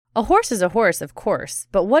A horse is a horse, of course,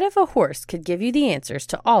 but what if a horse could give you the answers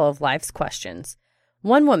to all of life's questions?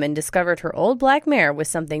 One woman discovered her old black mare was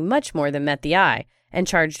something much more than met the eye and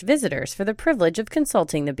charged visitors for the privilege of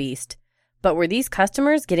consulting the beast. But were these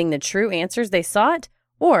customers getting the true answers they sought,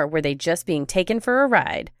 or were they just being taken for a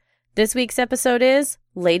ride? This week's episode is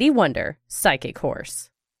Lady Wonder, Psychic Horse.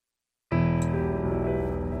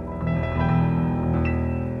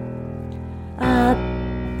 A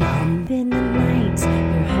bump in the night,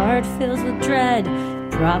 your heart fills with dread.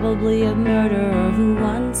 Probably a murderer who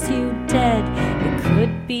wants you dead. It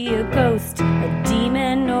could be a ghost, a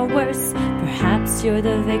demon, or worse. Perhaps you're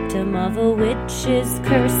the victim of a witch's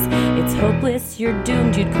curse. It's hopeless, you're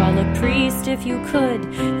doomed. You'd call a priest if you could.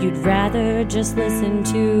 You'd rather just listen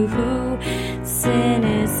to who?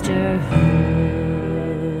 Sinisterhood.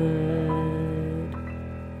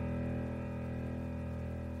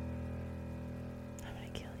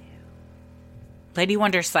 Lady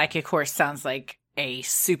Wonder Psychic Horse sounds like a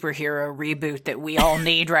superhero reboot that we all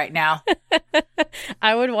need right now.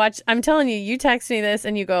 I would watch. I'm telling you, you text me this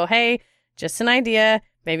and you go, hey, just an idea.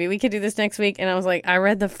 Maybe we could do this next week. And I was like, I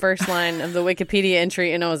read the first line of the Wikipedia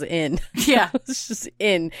entry and I was in. Yeah. I was just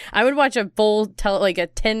in. I would watch a full, like a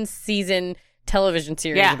 10-season television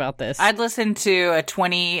series about this. I'd listen to a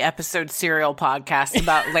 20-episode serial podcast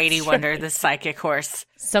about Lady Wonder, the Psychic Horse.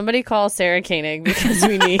 Somebody call Sarah Koenig because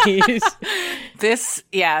we need this.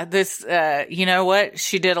 You know what?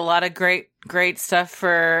 She did a lot of great stuff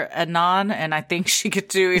for Anon, and I think she could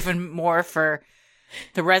do even more for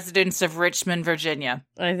the residents of Richmond, Virginia.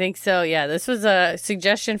 I think so. Yeah, this was a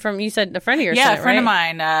suggestion from, you said, a friend of yours. Yeah, a friend of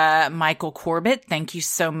mine, Michael Corbett. Thank you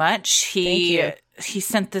so much. He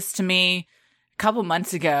sent this to me a couple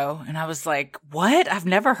months ago, and I was like, what? I've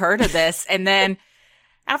never heard of this. And then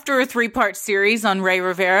after a 3-part series on Ray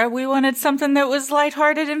Rivera, we wanted something that was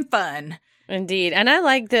lighthearted and fun. Indeed. And I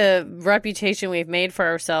like the reputation we've made for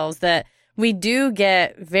ourselves that we do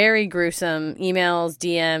get very gruesome emails,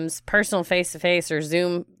 DMs, personal face-to-face or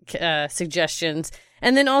Zoom suggestions,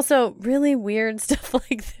 and then also really weird stuff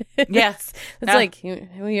like this. Yes. It's like, you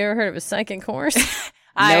ever heard of a psychic horse?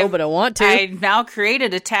 No, but I want to. I now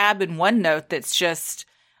created a tab in OneNote that's just,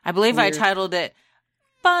 I believe weird. I titled it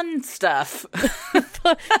Fun Stuff.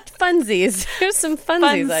 Funsies. Here's some funsies Fun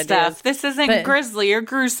ideas. Stuff. This isn't grisly or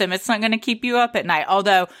gruesome. It's not going to keep you up at night.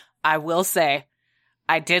 Although, I will say,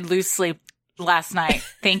 I did lose sleep last night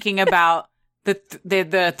thinking about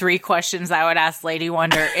the 3 questions I would ask Lady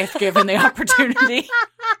Wonder if given the opportunity.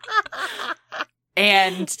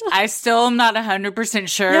 And I still am not 100%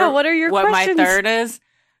 sure. Yeah, what are your questions? My third is.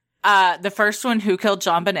 The first one, who killed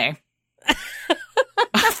JonBenet?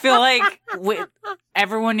 I feel like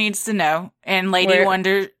everyone needs to know. And Lady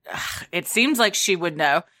Wonder, it seems like she would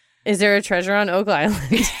know. Is there a treasure on Oak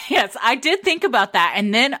Island? Yes, I did think about that.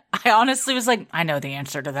 And then I honestly was like, I know the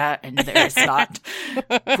answer to that. And there is not.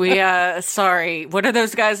 Sorry. What are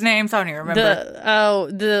those guys' names? I don't even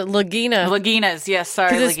remember. The Lagina. Laginas. Yes,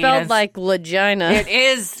 sorry, Because it's spelled like Legina. It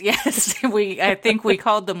is. Yes. I think we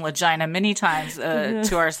called them Legina many times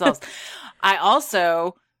to ourselves.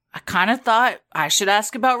 I kind of thought I should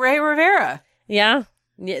ask about Ray Rivera. Yeah.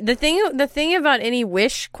 The thing about any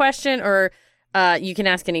wish question, or you can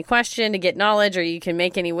ask any question to get knowledge, or you can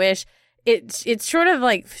make any wish. It sort of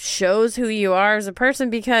like shows who you are as a person,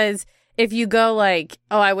 because if you go like,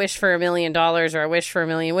 oh, I wish for $1 million, or I wish for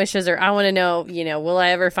 1,000,000 wishes, or I want to know, will I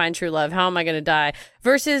ever find true love? How am I going to die?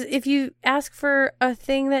 Versus if you ask for a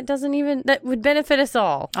thing that would benefit us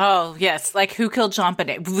all. Oh, yes. Like, who killed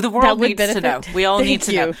JonBenet? The world needs to know. We all need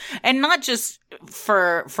to know. And not just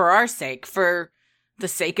for our sake, for the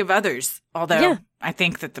sake of others. Although I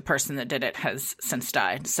think that the person that did it has since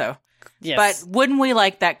died. So, yes. But wouldn't we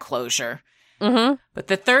like that closure? Mm-hmm. But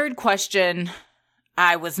the third question,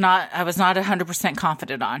 I was not 100%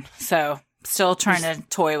 confident on. So still trying to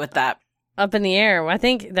toy with that. Up in the air. I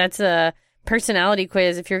think that's a personality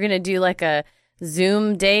quiz. If you're going to do like a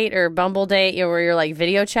Zoom date or Bumble date where you're like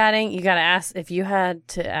video chatting, you got to ask, if you had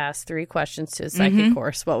to ask 3 questions to a psychic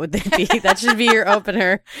horse, what would they be? That should be your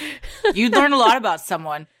opener. You'd learn a lot about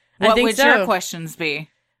someone. What would your questions be?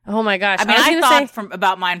 Oh my gosh. I mean, I thought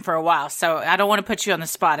about mine for a while, so I don't want to put you on the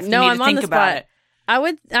spot if you need to think about it. I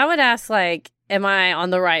would ask, like, am I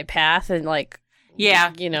on the right path? And like,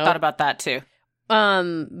 thought about that too.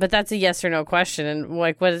 But that's a yes or no question. And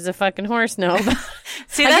like, what does a fucking horse know?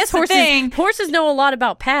 See, that's the thing. Horses know a lot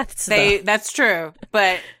about paths. That's true.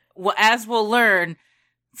 But as we'll learn,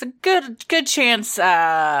 it's a good chance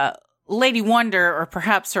Lady Wonder, or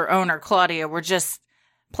perhaps her owner, Claudia, were just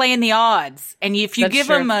playing the odds. And if you give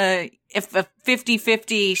them a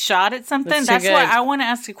 50-50 shot at something, that's why I want to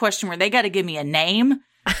ask a question where they got to give me a name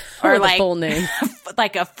Or the full name.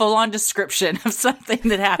 like a full-on description of something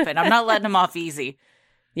that happened. I'm not letting him off easy.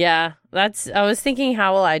 Yeah, I was thinking,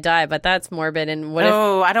 how will I die? But that's morbid. And what if?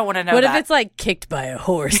 Oh, I don't want to know. What if it's like kicked by a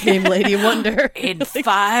horse named Lady Wonder? In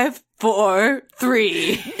 5, 4,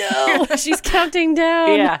 3. No, she's counting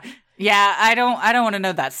down. Yeah. I don't want to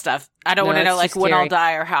know that stuff. I don't want to know like when scary. I'll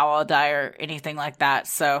die or how I'll die or anything like that.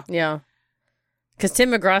 So Yeah. Because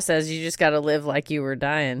Tim McGraw says you just got to live like you were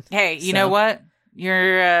dying. hey, you know what?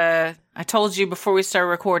 I told you before we started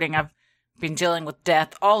recording, I've been dealing with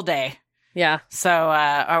death all day. Yeah. So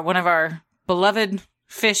one of our beloved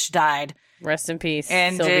fish died. Rest in peace,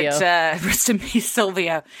 And Silvio. rest in peace,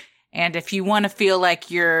 Silvio. And if you want to feel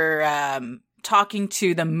like you're talking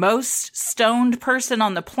to the most stoned person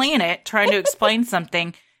on the planet trying to explain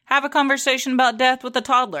something, have a conversation about death with a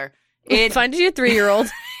toddler. Find you a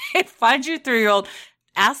 3-year-old. Find your 3-year-old,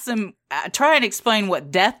 ask them, try and explain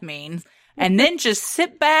what death means, and then just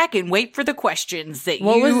sit back and wait for the questions that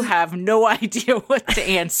you have no idea what to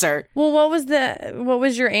answer. Well, what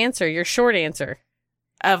was your answer? Your short answer?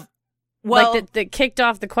 Like that kicked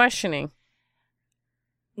off the questioning.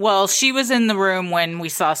 Well, she was in the room when we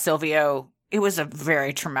saw Silvio. It was a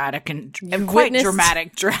very traumatic and quite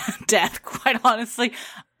dramatic death, quite honestly.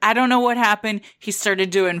 I don't know what happened. He started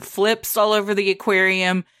doing flips all over the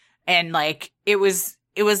aquarium, and like it was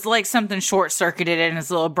like something short-circuited in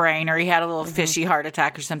his little brain, or he had a little fishy heart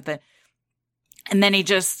attack or something. And then he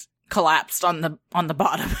just collapsed on the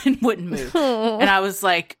bottom and wouldn't move. And I was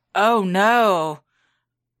like, "Oh no.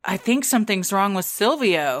 I think something's wrong with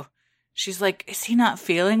Silvio." She's like, "Is he not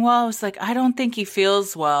feeling well?" I was like, "I don't think he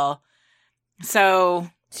feels well." So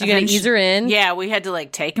you gotta ease her in? Yeah, we had to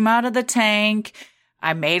like take him out of the tank.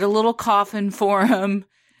 I made a little coffin for him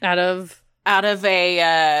out of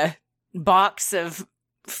a box of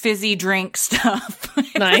fizzy drink stuff.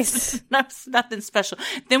 Nice. Nothing special.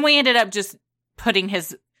 Then we ended up just putting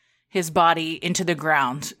his body into the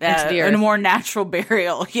ground in a more natural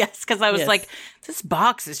burial. Yes, because I was like, this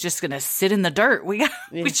box is just going to sit in the dirt. We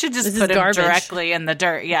should just put him directly in the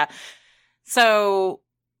dirt. Yeah. So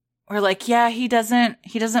we're like, yeah, he doesn't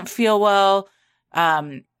feel well.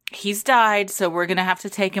 He's died, so we're going to have to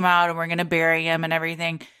take him out and we're going to bury him and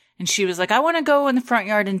everything. And she was like, I want to go in the front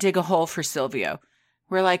yard and dig a hole for Silvio.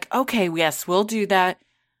 We're like, okay, yes, we'll do that.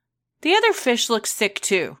 The other fish look sick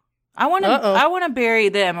too. I want to bury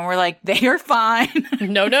them. And we're like, they are fine.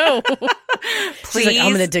 No. Please. She's like,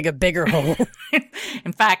 I'm going to dig a bigger hole.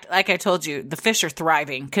 In fact, like I told you, the fish are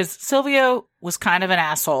thriving because Silvio was kind of an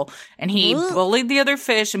asshole and he bullied the other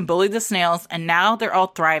fish and bullied the snails, and now they're all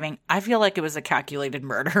thriving. I feel like it was a calculated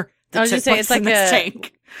murder. I was just saying, it's like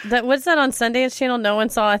tank. What's that on Sundance Channel? No one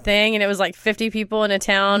saw a thing, and it was like 50 people in a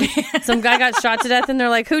town. Some guy got shot to death, and they're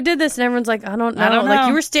like, "Who did this?" And everyone's like, "I don't know." Like,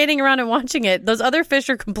 you were standing around and watching it. Those other fish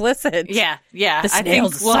are complicit. Yeah. I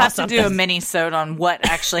think we'll have to do a mini-sode on what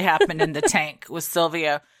actually happened in the tank with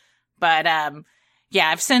Silvio. But yeah,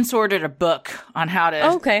 I've since ordered a book on how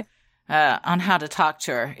to on how to talk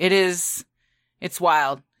to her. It's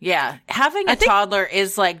wild. Yeah. Having a toddler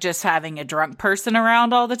is like just having a drunk person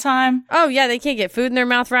around all the time. Oh, yeah. They can't get food in their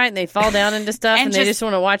mouth right, and they fall down into stuff, and they just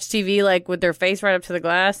want to watch TV like with their face right up to the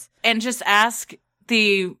glass. And just ask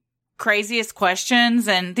the craziest questions.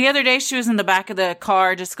 And the other day she was in the back of the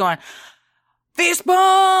car just going, fist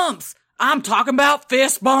bumps! I'm talking about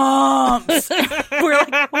fist bumps! We're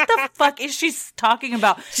like, what the fuck is she talking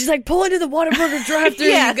about? She's like, pull into the Whataburger drive-thru,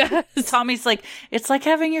 you guys. Tommy's like, it's like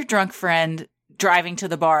having your drunk friend driving to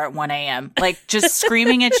the bar at 1 a.m. Like just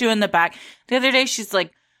screaming at you in the back. The other day she's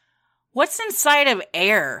like, what's inside of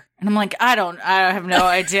air? And I'm like, I have no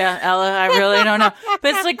idea, Ella. I really don't know.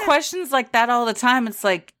 But it's like questions like that all the time. It's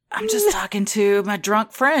like, I'm just talking to my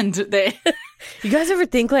drunk friend. You guys ever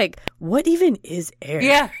think like, what even is air?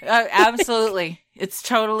 Yeah, absolutely. It's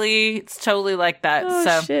totally like that.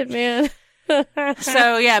 Oh, shit, man.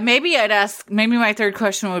 So yeah, maybe my third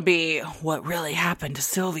question would be, what really happened to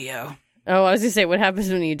Silvio? Oh, I was gonna say what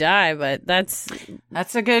happens when you die, but that's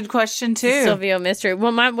a good question too. Silvio mystery.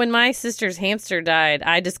 Well, when my sister's hamster died,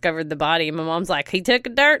 I discovered the body. My mom's like, he took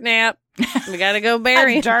a dirt nap. We gotta go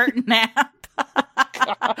bury him. Dirt nap.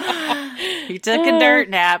 He took a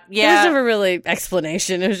dirt nap. Yeah, there was never really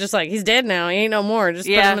explanation. It was just like, he's dead now. He ain't no more. Just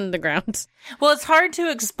put him in the ground. Well, it's hard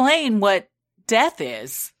to explain what death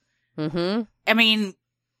is. Mm-hmm. I mean,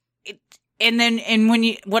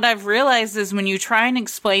 what I've realized is when you try and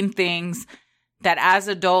explain things that as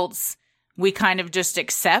adults we kind of just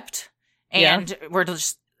accept, and we're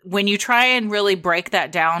just, when you try and really break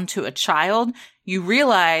that down to a child, you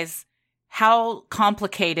realize how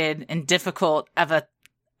complicated and difficult of a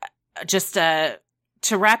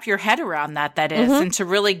to wrap your head around that is, and to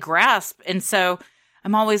really grasp. And so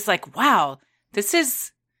I'm always like, wow, this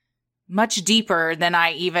is much deeper than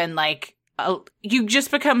I even like. You just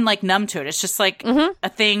become like numb to it. It's just like a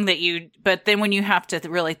thing that but then when you have to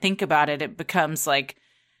really think about it, it becomes like,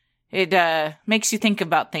 it makes you think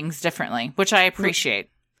about things differently, which I appreciate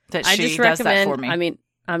that she does that for me. I mean,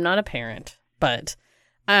 I'm not a parent, but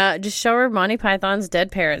just show her Monty Python's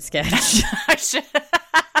Dead Parrot sketch.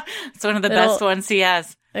 It's one of the best ones he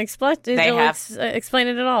has. Explain it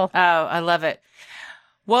at all. Oh, I love it.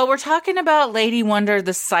 Well, we're talking about Lady Wonder,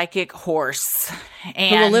 the psychic horse.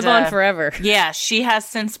 And, who will live on forever. Yeah, she has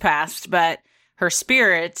since passed, but her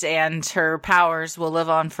spirit and her powers will live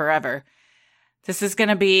on forever. This is going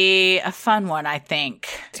to be a fun one, I think.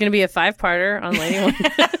 It's going to be a 5-parter on Lady Wonder.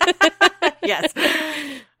 Yes.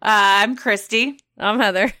 I'm Christy. I'm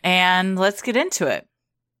Heather. And let's get into it.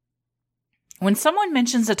 When someone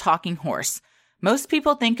mentions a talking horse, most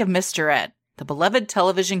people think of Mr. Ed, the beloved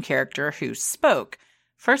television character who spoke,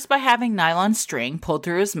 first by having nylon string pulled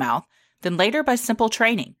through his mouth, then later by simple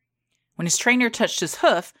training. When his trainer touched his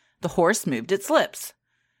hoof, the horse moved its lips.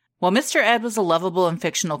 While Mr. Ed was a lovable and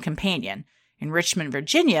fictional companion, in Richmond,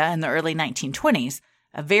 Virginia in the early 1920s,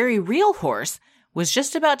 a very real horse was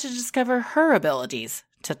just about to discover her abilities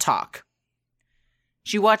to talk.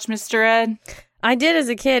 Did you watch Mr. Ed? I did as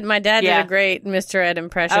a kid. My dad did a great Mr. Ed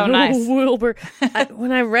impression. Oh, nice. Wilbur.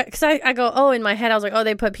 When I read, because I go, in my head, I was like,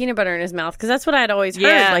 they put peanut butter in his mouth. Because that's what I had always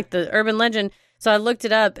heard, like the urban legend. So I looked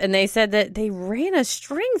it up, and they said that they ran a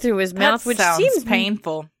string through his mouth, which seems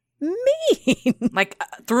painful. Mean. Like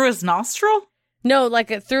through his nostril? No,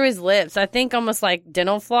 like through his lips. I think almost like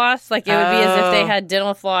dental floss. Like it would be as if they had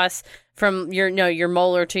dental floss from your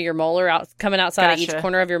molar to your molar coming outside of each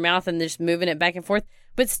corner of your mouth and just moving it back and forth.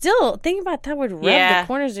 But still, think about that would rub the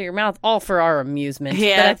corners of your mouth, all for our amusement.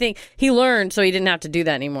 Yeah. But I think he learned, so he didn't have to do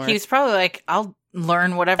that anymore. He was probably like, I'll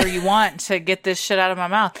learn whatever you want to get this shit out of my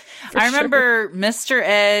mouth. I remember Mr.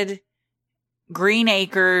 Ed, Green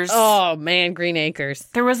Acres. Oh, man, Green Acres.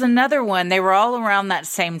 There was another one. They were all around that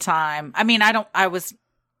same time. I mean, I'm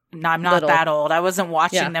not Little. that old. I wasn't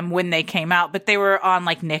watching them when they came out, but they were on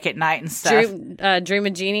like Nick at Night and stuff. Dream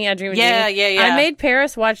of Jeannie. I Dream of Jeannie. Yeah. I made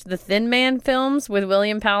Paris watch the Thin Man films with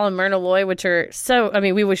William Powell and Myrna Loy, which are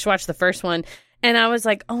we watched the first one, and I was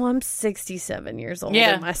like, I'm 67 years old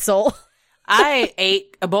in my soul. I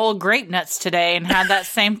ate a bowl of grape nuts today and had that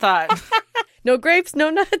same thought. No grapes, no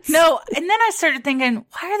nuts. No, and then I started thinking,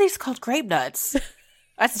 why are these called grape nuts?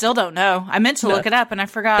 I still don't know. I meant to look it up and I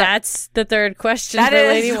forgot. That's the third question for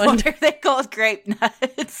Lady Wonder. What are they called grape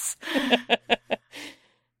nuts?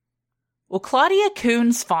 Well, Claudia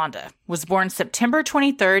Coons Fonda was born September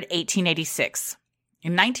 23rd, 1886.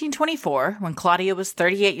 In 1924, when Claudia was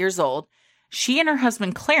 38 years old, she and her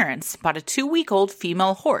husband Clarence bought a 2-week-old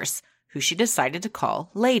female horse who she decided to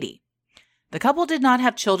call Lady. The couple did not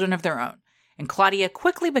have children of their own, and Claudia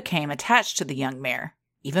quickly became attached to the young mare,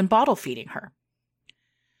 even bottle feeding her.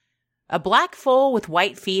 A black foal with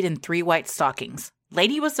white feet and 3 white stockings,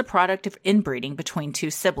 Lady was the product of inbreeding between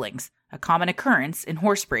 2 siblings, a common occurrence in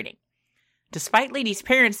horse breeding. Despite Lady's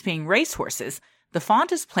parents being racehorses, the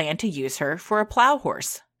Fondas planned to use her for a plow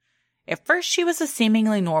horse. At first, she was a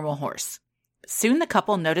seemingly normal horse, but soon the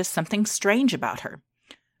couple noticed something strange about her.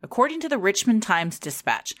 According to the Richmond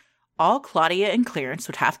Times-Dispatch, all Claudia and Clarence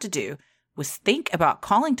would have to do was think about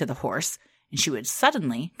calling to the horse, and she would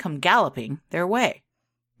suddenly come galloping their way.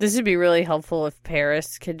 This would be really helpful if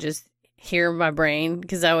Paris could just hear my brain,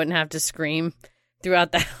 because I wouldn't have to scream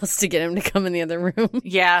throughout the house to get him to come in the other room.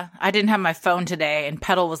 Yeah, I didn't have my phone today, and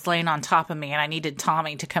Petal was laying on top of me, and I needed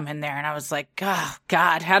Tommy to come in there, and I was like, oh,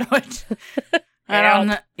 God, how do I don't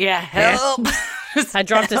know. Yeah, help. I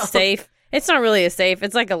dropped a safe. It's not really a safe.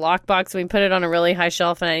 It's like a lockbox. We put it on a really high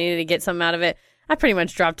shelf, and I needed to get something out of it. I pretty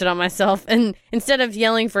much dropped it on myself, and instead of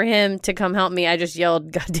yelling for him to come help me, I just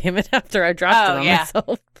yelled, God damn it, after I dropped it on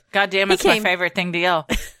myself. God damn it's my favorite thing to yell.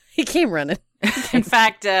 He came running. In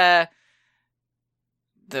fact, the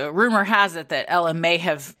rumor has it that Ella may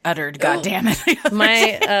have uttered God damn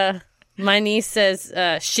it. My niece says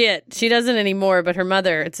shit. She doesn't anymore, but her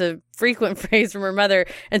mother, it's a frequent phrase from her mother.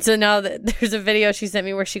 And so now there's a video she sent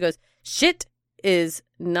me where she goes, shit is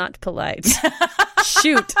not polite.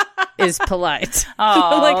 Shoot is polite.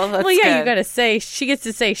 Oh, like, that's well, yeah, good. You gotta say, she gets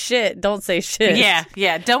to say shit. Don't say shit.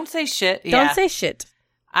 Yeah. Don't say shit. Don't say shit.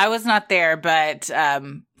 I was not there, but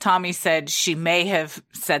Tommy said she may have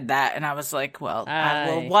said that. And I was like, well, I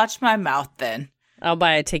will watch my mouth then. I'll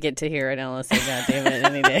buy a ticket to hear it and I'll say, God damn it,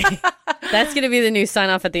 any day. That's going to be the new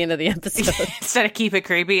sign off at the end of the episode. Instead of keep it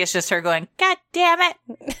creepy, it's just her going, God damn it.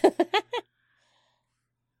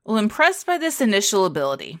 Well, impressed by this initial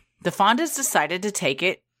ability, the Fondas decided to take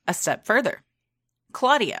it a step further.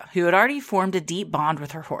 Claudia, who had already formed a deep bond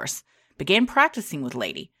with her horse, began practicing with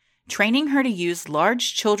Lady, training her to use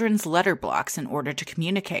large children's letter blocks in order to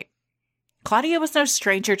communicate. Claudia was no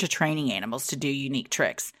stranger to training animals to do unique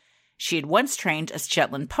tricks. She had once trained a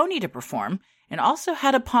Shetland pony to perform and also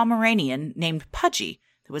had a Pomeranian named Pudgy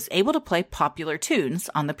that was able to play popular tunes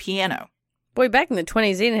on the piano. Boy, back in the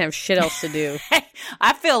 20s, they didn't have shit else to do.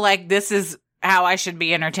 I feel like this is how I should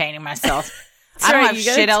be entertaining myself. I don't have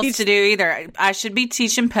shit else to do either. I should be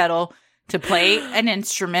teaching Petal to play an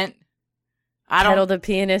instrument. Petal the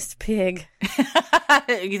pianist pig.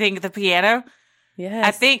 You think the piano? Yes.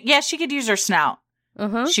 I think, she could use her snout.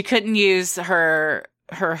 Uh-huh. She couldn't use her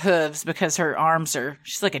hooves because her arms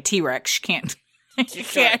she's like a T-Rex. She can't. She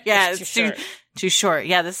can't. Yeah, it's too short.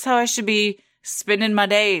 Yeah, this is how I should be spending my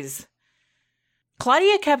days.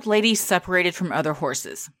 Claudia kept Lady separated from other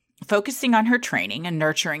horses, focusing on her training and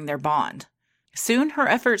nurturing their bond. Soon her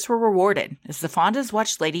efforts were rewarded as the Fondas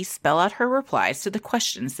watched Lady spell out her replies to the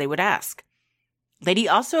questions they would ask. Lady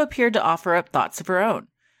also appeared to offer up thoughts of her own.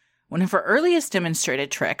 One of her earliest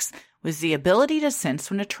demonstrated tricks was the ability to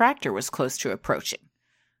sense when a tractor was close to approaching.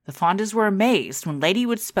 The Fondas were amazed when Lady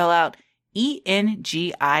would spell out E-N-G-I-N-E,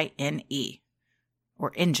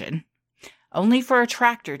 or engine, only for a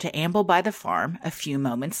tractor to amble by the farm a few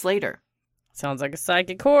moments later. Sounds like a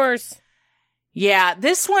psychic horse. Yeah,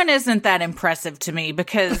 this one isn't that impressive to me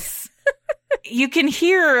because you can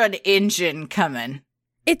hear an engine coming.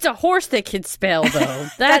 It's a horse that can spell, though.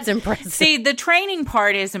 That's impressive. See, the training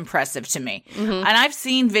part is impressive to me. Mm-hmm. And I've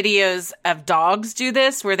seen videos of dogs do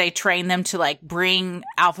this where they train them to, like, bring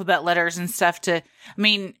alphabet letters and stuff to... I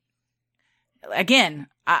mean, again,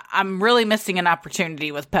 I'm really missing an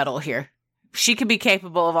opportunity with Petal here. She could be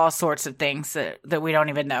capable of all sorts of things that we don't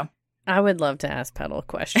even know. I would love to ask Petal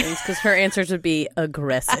questions because her answers would be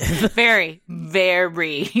aggressive. Very,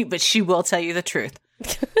 very, but she will tell you the truth.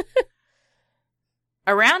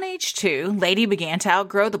 Around age 2, Lady began to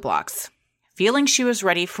outgrow the blocks. Feeling she was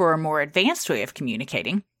ready for a more advanced way of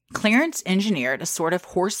communicating, Clarence engineered a sort of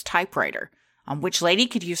horse typewriter on which Lady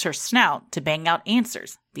could use her snout to bang out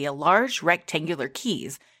answers via large rectangular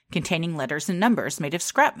keys containing letters and numbers made of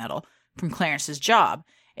scrap metal from Clarence's job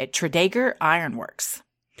at Tredegar Ironworks.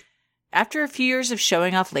 After a few years of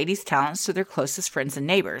showing off Lady's talents to their closest friends and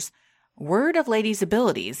neighbors, word of Lady's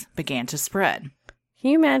abilities began to spread. Can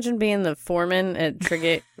you imagine being the foreman at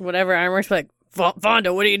whatever Ironworks? Like,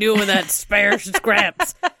 Fonda, what are you doing with that spare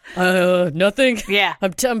scraps? Nothing. Yeah.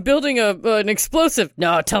 I'm building an explosive.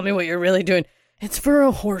 No, tell me what you're really doing. It's for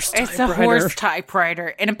a horse typewriter. It's a horse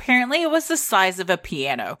typewriter. And apparently it was the size of a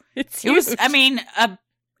piano. It's huge.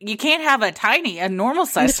 You can't have a normal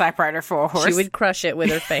size typewriter for a horse. She would crush it with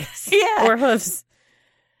her face. Yeah. Or hooves.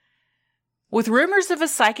 With rumors of a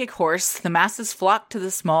psychic horse, the masses flocked to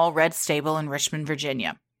the small red stable in Richmond,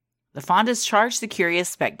 Virginia. The Fondas charged the curious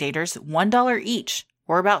spectators $1 each,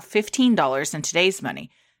 or about $15 in today's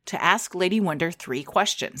money, to ask Lady Wonder 3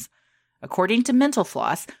 questions. According to Mental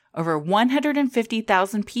Floss, over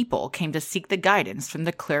 150,000 people came to seek the guidance from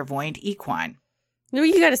the clairvoyant equine.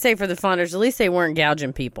 You got to say for the Fondas, at least they weren't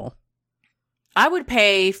gouging people. I would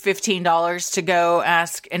pay $15 to go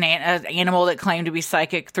ask an animal that claimed to be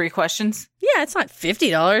psychic 3 questions. Yeah, it's not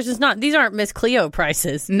 $50. It's not. These aren't Miss Cleo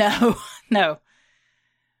prices. No.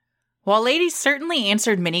 While Lady certainly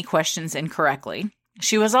answered many questions incorrectly,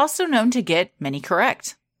 she was also known to get many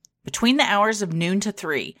correct. Between the hours of noon to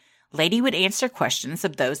 3, Lady would answer questions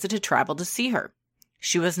of those that had traveled to see her.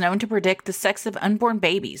 She was known to predict the sex of unborn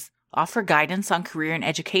babies, offer guidance on career and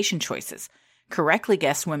education choices, correctly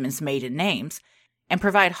guess women's maiden names, and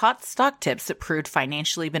provide hot stock tips that proved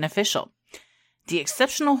financially beneficial. The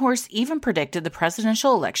exceptional horse even predicted the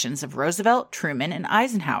presidential elections of Roosevelt, Truman, and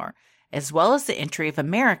Eisenhower, as well as the entry of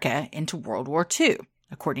America into World War II,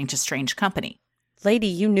 according to Strange Company. Lady,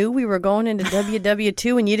 you knew we were going into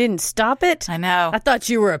WW2 and you didn't stop it? I know. I thought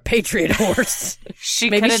you were a patriot horse. She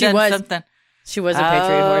could have done something. She was a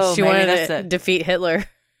patriot horse. She wanted to defeat Hitler.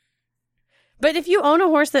 But if you own a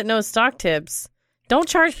horse that knows stock tips, don't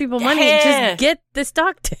charge people money. Just get the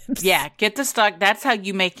stock tips. Yeah, get the stock. That's how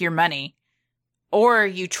you make your money. Or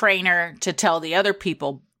you train her to tell the other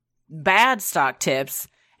people bad stock tips,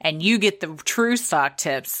 and you get the true stock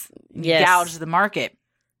tips. Yes. Gouge the market.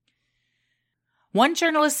 One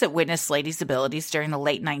journalist that witnessed Lady's abilities during the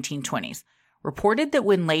late 1920s reported that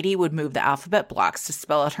when Lady would move the alphabet blocks to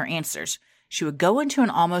spell out her answers, she would go into an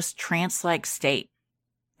almost trance-like state.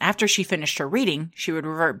 After she finished her reading, she would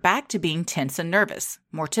revert back to being tense and nervous,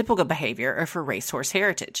 more typical behavior of her racehorse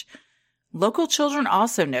heritage. Local children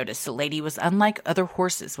also noticed that Lady was unlike other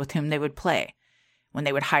horses with whom they would play. When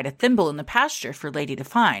they would hide a thimble in the pasture for Lady to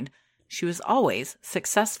find, she was always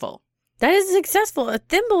successful. That is successful. A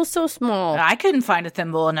thimble is so small. I couldn't find a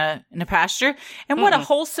thimble in a pasture. And what a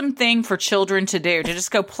wholesome thing for children to do, to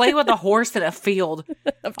just go play with a horse in a field.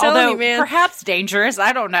 I'm telling you, man. Perhaps dangerous.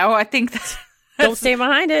 I don't know. I think that's... Don't stay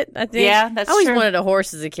behind it, I think. Yeah, that's I always true. wanted a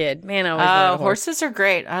horse as a kid. Man, I always wanted a horse. Horses are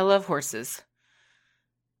great. I love horses.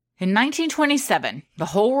 In 1927, the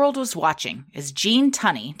whole world was watching as Gene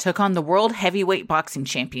Tunney took on the world heavyweight boxing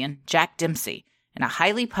champion, Jack Dempsey, in a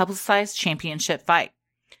highly publicized championship fight.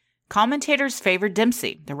 Commentators favored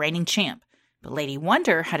Dempsey, the reigning champ, but Lady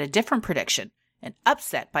Wonder had a different prediction, an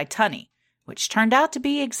upset by Tunney, which turned out to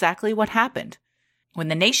be exactly what happened. When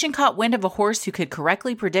the nation caught wind of a horse who could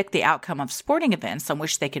correctly predict the outcome of sporting events on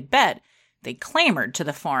which they could bet, they clamored to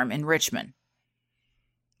the farm in Richmond.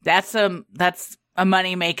 That's a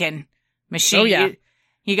money-making machine. Oh, yeah.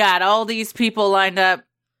 You got all these people lined up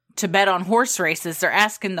to bet on horse races. They're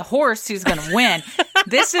asking the horse who's going to win.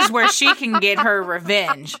 This is where she can get her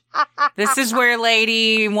revenge. This is where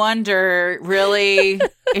Lady Wonder really,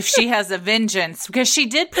 if she has a vengeance, because she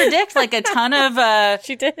did predict like a ton of,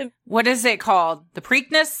 She did. what is it called? The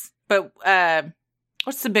Preakness? But,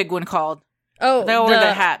 what's the big one called? Oh,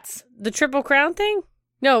 The hats. The Triple Crown thing?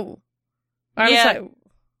 No. I'm Yeah. sorry.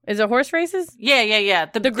 Is it horse races? Yeah.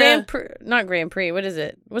 The Grand Prix, not Grand Prix. What is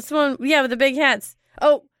it? What's the one? Yeah, with the big hats.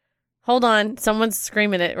 Oh, hold on. Someone's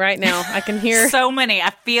screaming it right now. I can hear. So many. I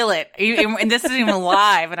feel it. And this isn't even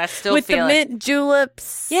live, and I still with feel the it. mint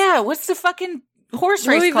juleps. Yeah, what's the fucking horse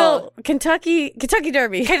race called? Louisville, Kentucky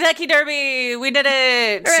Derby. Kentucky Derby. We did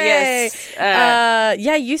it. Hooray! Yes.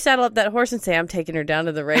 Yeah, you saddle up that horse and say, I'm taking her down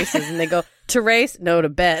to the races. And they go, to race? No, to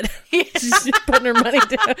bet. She's putting her money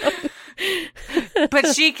down.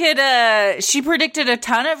 But she predicted a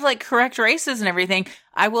ton of like correct races and everything.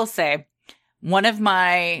 I will say, one of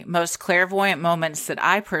my most clairvoyant moments that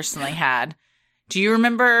I personally had, do you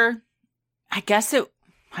remember, I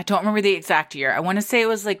don't remember the exact year. I want to say it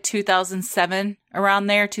was like 2007, around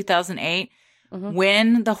there, 2008,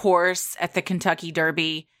 when the horse at the Kentucky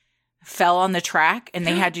Derby fell on the track and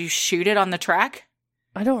they had to shoot it on the track.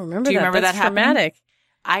 I don't remember that. Do you remember That's that happening? traumatic.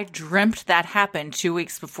 I dreamt that happened 2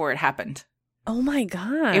 weeks before it happened. Oh my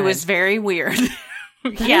God. It was very weird.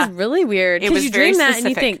 That is really weird. It Because was you very dream that and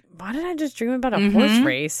you specific. think, why did I just dream about a horse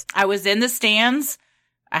race? I was in the stands.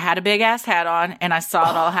 I had a big ass hat on and I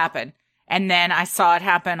saw it all happen. And then I saw it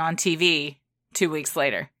happen on TV 2 weeks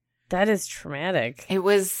later. That is traumatic. It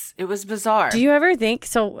was bizarre. Do you ever think,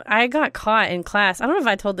 so I got caught in class. I don't know if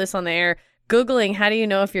I told this on the air, Googling how do you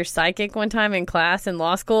know if you're psychic one time in class in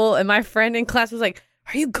law school. And my friend in class was like,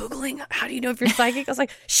 are you Googling how do you know if you're psychic? I was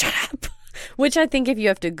like, shut up. Which I think if you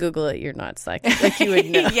have to Google it, you're not psychic. Like you would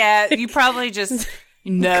know. Yeah, you probably just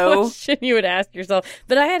know. Question you would ask yourself.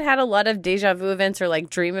 But I had a lot of deja vu events or like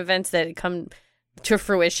dream events that had come to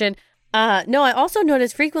fruition. No, I also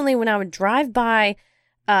noticed frequently when I would drive by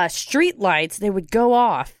street lights, they would go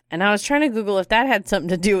off. And I was trying to Google if that had something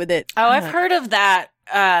to do with it. Oh, I've heard of that.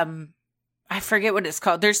 I forget what it's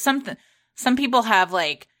called. There's something, some people have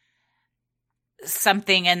like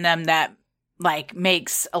something in them that like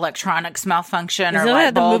makes electronics malfunction Is or that light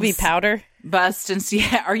the bulbs movie Powder? bust. And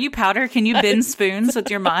yeah, are you Powder? Can you bend spoons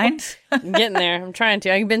with your mind? I'm getting there. I'm trying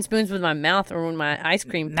to. I can bend spoons with my mouth or with my ice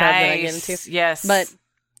cream tub that I get into. Yes. But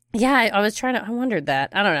yeah, I was trying to. I wondered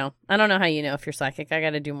that. I don't know. I don't know how you know if you're psychic. I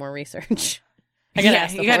got to do more research. I got to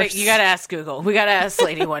ask the horse. You got to ask Google. We got to ask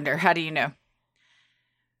Lady Wonder. How do you know?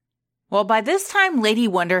 Well, by this time, Lady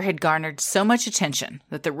Wonder had garnered so much attention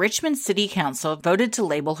that the Richmond City Council voted to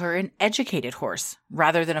label her an educated horse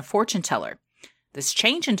rather than a fortune teller. This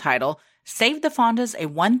change in title saved the Fondas a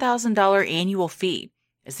 $1,000 annual fee,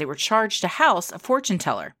 as they were charged to house a fortune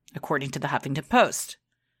teller, according to the Huffington Post.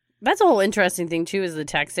 That's a whole interesting thing, too, is the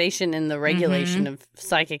taxation and the regulation of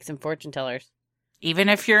psychics and fortune tellers. Even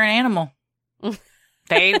if you're an animal.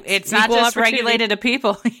 It's not just regulated to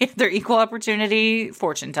people. They're equal opportunity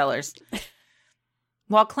fortune tellers.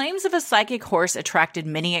 While claims of a psychic horse attracted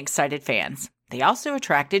many excited fans, they also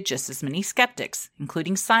attracted just as many skeptics,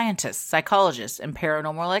 including scientists, psychologists, and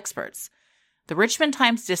paranormal experts. The Richmond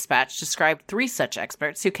Times-Dispatch described 3 such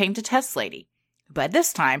experts who came to test Lady, who by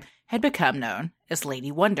this time had become known as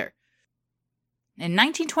Lady Wonder. In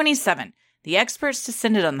 1927, the experts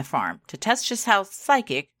descended on the farm to test just how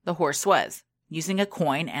psychic the horse was, using a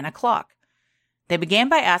coin and a clock. They began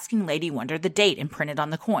by asking Lady Wonder the date imprinted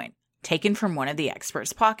on the coin, taken from one of the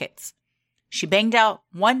experts' pockets. She banged out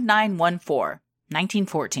 1914,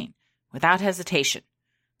 1914, without hesitation.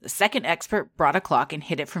 The second expert brought a clock and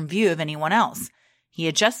hid it from view of anyone else, He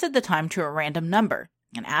adjusted the time to a random number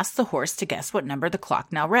and asked the horse to guess what number the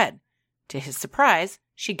clock now read. To his surprise,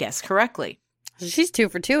 she guessed correctly. She's 2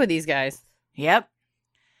 for 2 with these guys. Yep.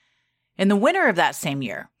 In the winter of that same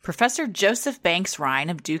year, Professor Joseph Banks Rhine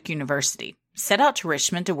of Duke University set out to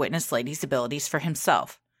Richmond to witness Lady's abilities for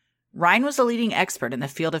himself. Rhine was a leading expert in the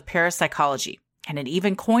field of parapsychology and had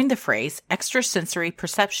even coined the phrase extrasensory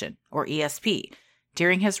perception, or ESP,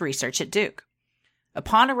 during his research at Duke.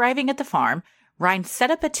 Upon arriving at the farm, Rhine set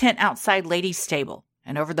up a tent outside Lady's stable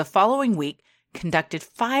and over the following week conducted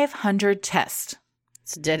 500 tests.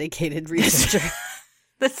 It's a dedicated researcher.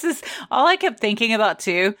 This is all I kept thinking about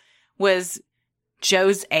too was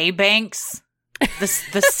Joe's A. Banks, the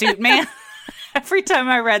suit man. Every time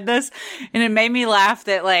I read this, and it made me laugh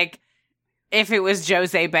that like if it was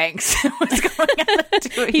Joe's A. Banks was going out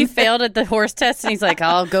doing He failed at the horse test and he's like,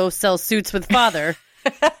 I'll go sell suits with father.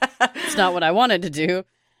 It's not what I wanted to do.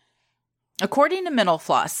 According to Mental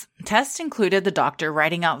Floss, tests included the doctor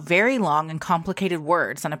writing out very long and complicated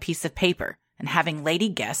words on a piece of paper and having Lady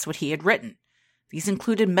guess what he had written. These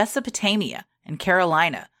included Mesopotamia and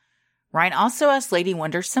Carolina. Rhine also asked Lady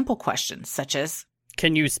Wonder simple questions such as,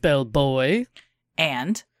 Can you spell boy?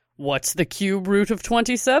 And What's the cube root of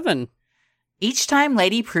 27? Each time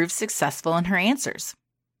Lady proved successful in her answers.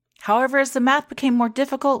 However, as the math became more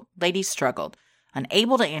difficult, Lady struggled,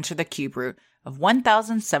 unable to answer the cube root of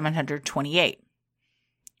 1,728.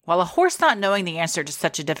 While a horse not knowing the answer to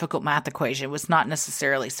such a difficult math equation was not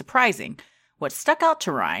necessarily surprising, what stuck out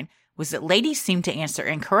to Rhine was that Lady seemed to answer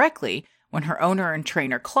incorrectly when her owner and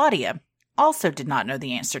trainer Claudia also did not know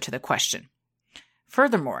the answer to the question.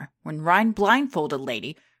 Furthermore, when Rhine blindfolded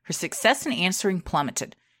Lady, her success in answering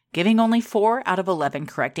plummeted, giving only 4 out of 11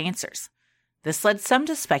 correct answers. This led some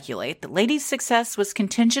to speculate that Lady's success was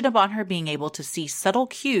contingent upon her being able to see subtle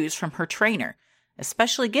cues from her trainer,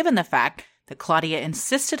 especially given the fact that Claudia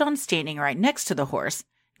insisted on standing right next to the horse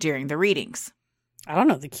during the readings. I don't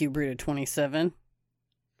know the cube root of 27.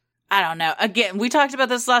 I don't know. Again, we talked about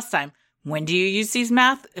this last time. When do you use these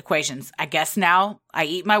math equations? I guess now I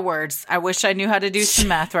eat my words. I wish I knew how to do some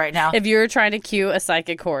math right now. If you were trying to cue a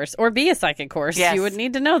psychic horse or be a psychic horse, Yes. you would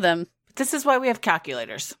need to know them. This is why we have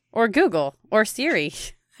calculators. Or Google or Siri.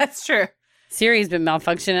 That's true. Siri's been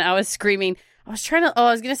malfunctioning. I was screaming. I was going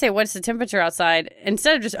to say, what's the temperature outside?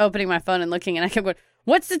 Instead of just opening my phone and looking, and I kept going,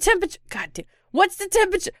 what's the temperature? God damn. What's the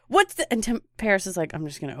temperature? And Paris is like, I'm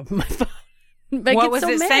just going to open my phone. What was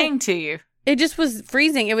it saying to you? It just was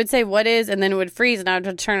freezing. It would say, what is? And then it would freeze. And I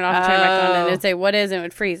would turn it off and turn it back on. And it would say, what is? And it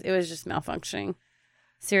would freeze. It was just malfunctioning.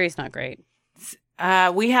 Siri's not great.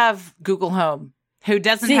 We have Google Home. Who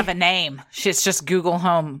doesn't have a name. It's just Google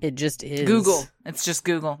Home. It just is. Google. It's just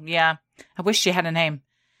Google. Yeah. I wish she had a name.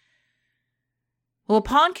 Well,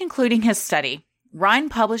 upon concluding his study, Rhine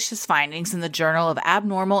published his findings in the Journal of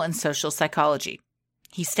Abnormal and Social Psychology.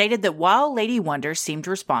 He stated that while Lady Wonder seemed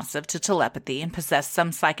responsive to telepathy and possessed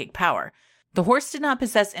some psychic power, the horse did not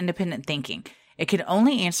possess independent thinking. It could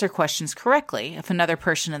only answer questions correctly if another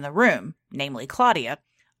person in the room, namely Claudia,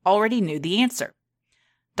 already knew the answer.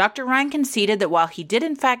 Dr. Rhine conceded that while he did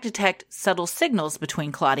in fact detect subtle signals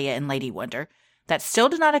between Claudia and Lady Wonder, that still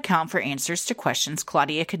did not account for answers to questions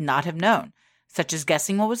Claudia could not have known, such as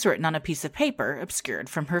guessing what was written on a piece of paper obscured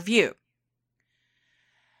from her view.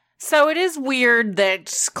 So it is weird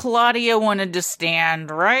that Claudia wanted to stand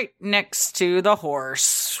right next to the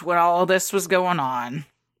horse when all this was going on.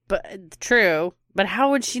 But true. But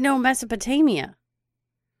how would she know Mesopotamia?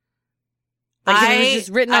 Like, it was just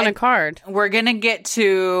written on a card. We're going to get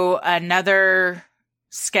to another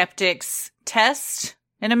skeptic's test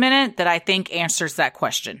in a minute that I think answers that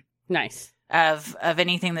question. Nice. Of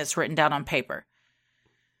anything that's written down on paper.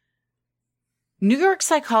 New York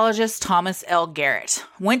psychologist Thomas L. Garrett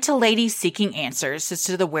went to Lady seeking answers as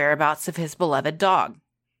to the whereabouts of his beloved dog.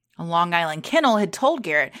 A Long Island kennel had told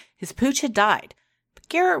Garrett his pooch had died, but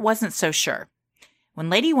Garrett wasn't so sure. When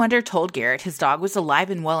Lady Wonder told Garrett his dog was alive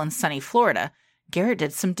and well in sunny Florida, Garrett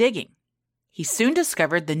did some digging. He soon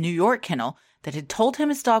discovered the New York kennel that had told him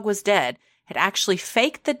his dog was dead had actually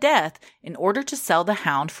faked the death in order to sell the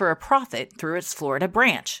hound for a profit through its Florida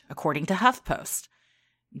branch, according to HuffPost.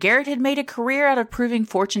 Garrett had made a career out of proving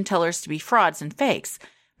fortune tellers to be frauds and fakes,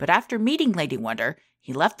 but after meeting Lady Wonder,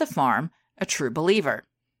 he left the farm a true believer.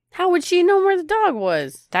 How would she know where the dog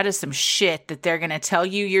was? That is some shit that they're going to tell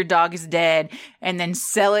you your dog is dead and then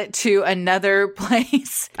sell it to another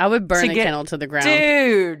place. I would burn a kennel to the ground.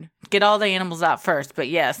 Dude, get all the animals out first, but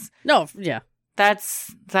yes. No, yeah.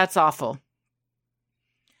 That's awful.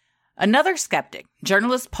 Another skeptic,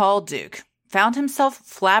 journalist Paul Duke, found himself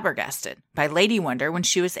flabbergasted by Lady Wonder when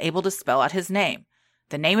she was able to spell out his name.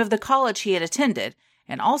 the name of the college he had attended,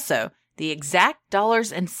 and also the exact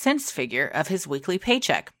dollars and cents figure of his weekly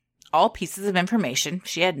paycheck. All pieces of information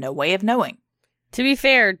she had no way of knowing. To be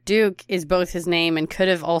fair, Duke is both his name and could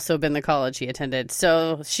have also been the college he attended.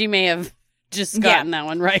 So she may have just gotten that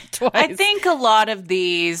one right twice. I think a lot of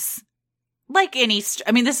these, like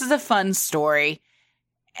this is a fun story.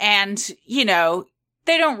 And,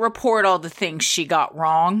 they don't report all the things she got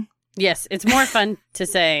wrong. Yes, it's more fun to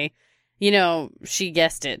say, she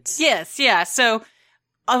guessed it. Yes, yeah. So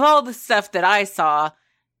of all the stuff that I saw,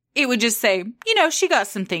 it would just say, she got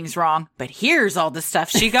some things wrong, but here's all the stuff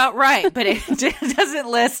she got right. But it doesn't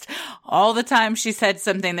list all the time she said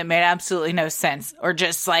something that made absolutely no sense, or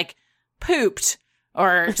just like pooped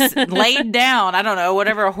or laid down. I don't know,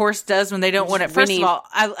 whatever a horse does when they don't want it. First of all,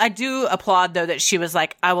 I do applaud, though, that she was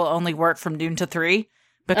like, I will only work from noon to 3,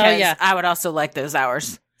 because I would also like those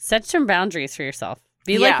hours. Set some boundaries for yourself.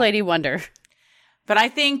 Be like Lady Wonder. But I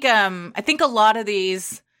think a lot of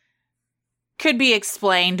these could be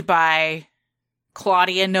explained by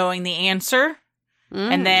Claudia knowing the answer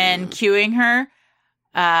and then cueing her.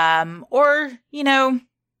 Or,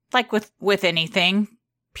 like with anything,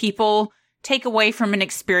 people take away from an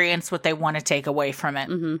experience what they want to take away from it.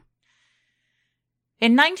 Mm-hmm.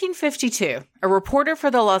 In 1952, a reporter for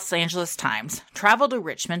the Los Angeles Times traveled to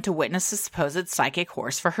Richmond to witness a supposed psychic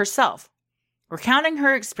horse for herself. Recounting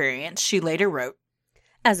her experience, she later wrote,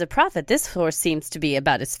 "As a prophet, this horse seems to be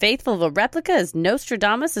about as faithful of a replica as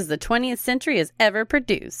Nostradamus as the 20th century has ever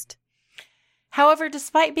produced." However,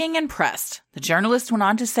 despite being impressed, the journalist went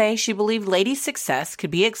on to say she believed Lady's success could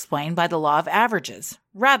be explained by the law of averages,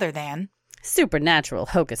 rather than supernatural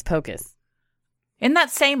hocus pocus. In that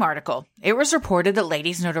same article, it was reported that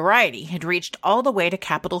Lady's notoriety had reached all the way to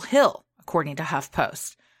Capitol Hill, according to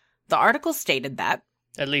HuffPost. The article stated that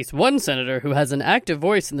at least one senator who has an active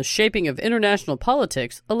voice in the shaping of international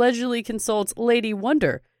politics allegedly consults Lady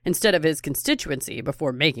Wonder instead of his constituency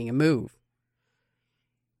before making a move.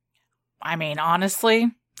 I mean,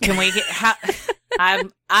 honestly, can we get?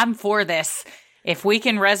 I'm for this. If we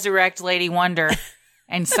can resurrect Lady Wonder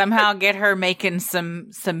and somehow get her making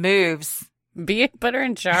some moves, put her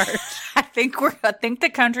in charge. I think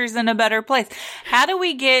the country's in a better place. How do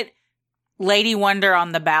we get Lady Wonder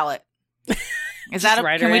on the ballot? Is that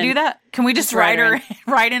can we do that? Can we just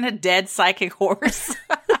ride in a dead psychic horse?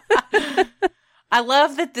 I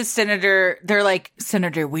love that the senator, they're like,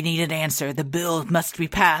 "Senator, we need an answer. The bill must be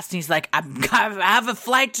passed." And he's like, I have a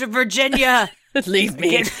flight to Virginia. Leave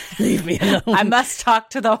me alone. I must talk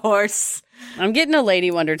to the horse. I'm getting a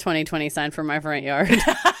Lady Wonder 2020 sign for my front yard.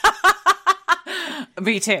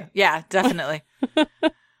 Me too. Yeah, definitely.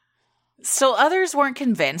 Still, others weren't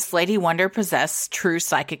convinced Lady Wonder possessed true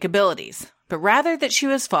psychic abilities, but rather that she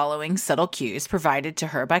was following subtle cues provided to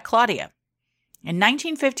her by Claudia. In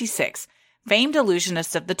 1956, famed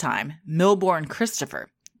illusionist of the time, Milbourne Christopher,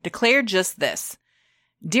 declared just this.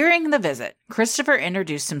 During the visit, Christopher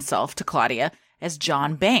introduced himself to Claudia as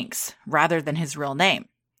John Banks, rather than his real name.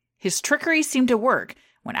 His trickery seemed to work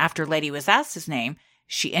when, after Lady was asked his name,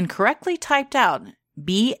 she incorrectly typed out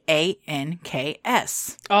Banks.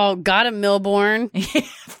 Oh, got him, Milbourne.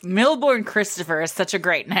 Milbourne Christopher is such a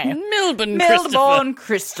great name. Milbourne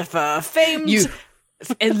Christopher, famed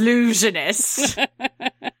illusionist.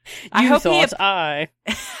 I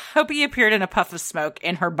hope he appeared in a puff of smoke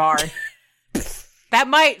in her barn. That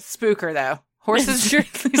might spook her, though. Horses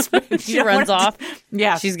usually spook. She runs off.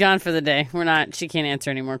 Yeah. She's gone for the day. She can't answer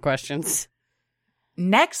any more questions.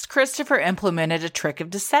 Next, Christopher implemented a trick of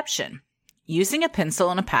deception. Using a pencil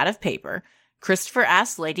and a pad of paper, Christopher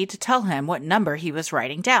asked Lady to tell him what number he was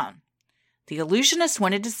writing down. The illusionist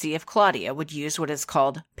wanted to see if Claudia would use what is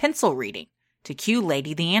called pencil reading to cue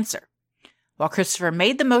Lady the answer. While Christopher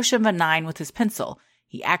made the motion of a 9 with his pencil,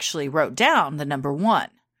 he actually wrote down the number 1.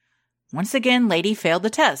 Once again, Lady failed the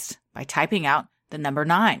test by typing out the number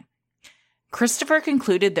 9. Christopher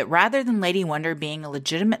concluded that rather than Lady Wonder being a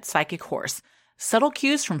legitimate psychic horse, subtle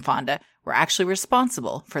cues from Fonda were actually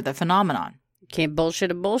responsible for the phenomenon. Can't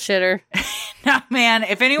bullshit a bullshitter. No, man,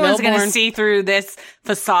 if anyone's going to see through this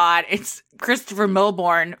facade, it's Christopher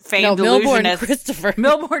Milbourne, famed illusionist.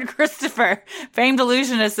 Milbourne Christopher, famed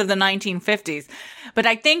illusionist of the 1950s. But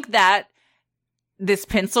I think that this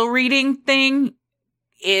pencil reading thing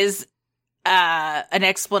is an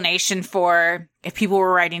explanation for if people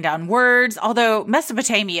were writing down words, although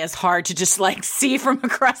Mesopotamia is hard to just like see from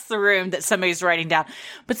across the room that somebody's writing down.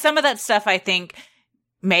 But some of that stuff, I think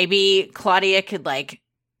maybe Claudia could like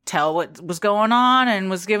tell what was going on and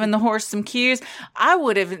was giving the horse some cues. I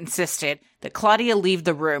would have insisted that Claudia leave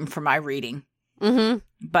the room for my reading. Mm-hmm.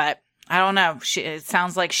 But I don't know. It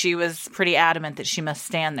sounds like she was pretty adamant that she must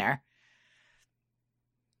stand there.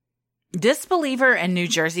 Disbeliever and New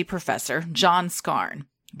Jersey professor John Scarn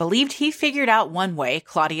believed he figured out one way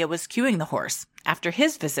Claudia was cueing the horse after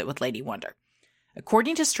his visit with Lady Wonder.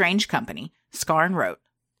 According to Strange Company, Scarn wrote,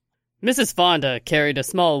 Mrs. Fonda carried a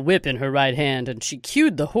small whip in her right hand, and she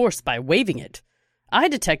cued the horse by waving it. I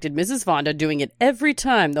detected Mrs. Fonda doing it every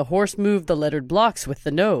time the horse moved the lettered blocks with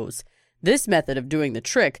the nose. This method of doing the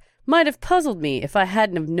trick might have puzzled me if I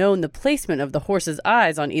hadn't have known the placement of the horse's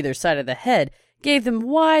eyes on either side of the head gave them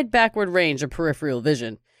wide backward range of peripheral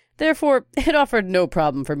vision. Therefore, it offered no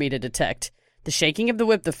problem for me to detect. The shaking of the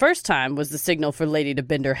whip the first time was the signal for Lady to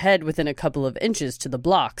bend her head within a couple of inches to the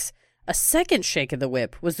blocks. A second shake of the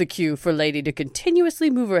whip was the cue for Lady to continuously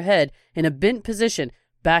move her head in a bent position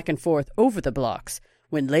back and forth over the blocks.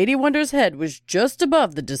 When Lady Wonder's head was just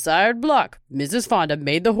above the desired block, Mrs. Fonda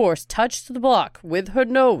made the horse touch the block with her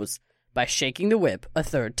nose by shaking the whip a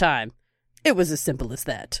third time. It was as simple as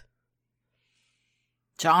that.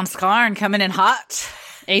 John Scarn coming in hot.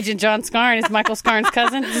 Agent John Scarn is Michael Scarn's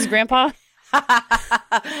cousin. His grandpa.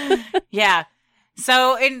 Yeah.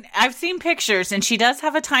 So, I've seen pictures, and she does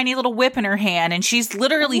have a tiny little whip in her hand, and she's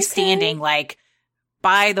literally standing, like,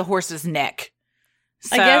 by the horse's neck.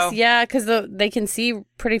 So, I guess, yeah, because they can see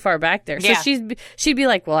pretty far back there. So Yeah. she'd be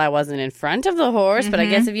like, well, I wasn't in front of the horse, but I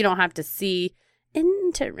guess if you don't have to see,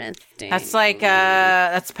 interesting. that's like,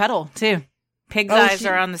 that's pedal, too. Pig's eyes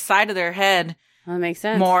are on the side of their head That makes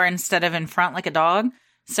sense. more instead of in front like a dog.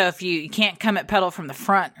 So if you can't come at pedal from the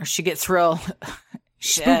front, or she gets real...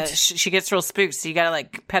 she gets real spooked, so you gotta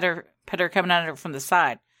like pet her coming at her from the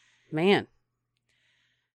side. Man.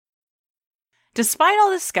 Despite all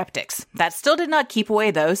the skeptics, that still did not keep away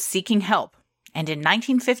those seeking help. And in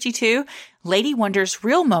 1952, Lady Wonder's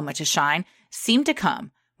real moment to shine seemed to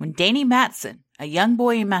come when Danny Matson, a young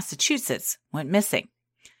boy in Massachusetts, went missing.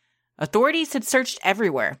 Authorities had searched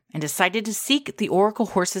everywhere and decided to seek the Oracle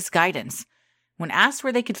horse's guidance. When asked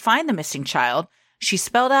where they could find the missing child, she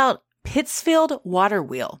spelled out Pittsfield Water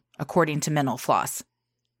Wheel, according to Mental Floss.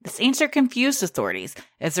 This answer confused authorities,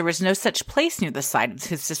 as there was no such place near the site of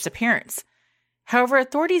his disappearance. However,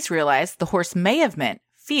 authorities realized the horse may have meant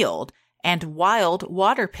field and wild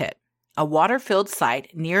water pit, a water-filled site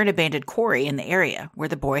near an abandoned quarry in the area where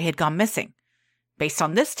the boy had gone missing. Based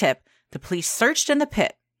on this tip, the police searched in the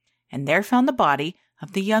pit, and there found the body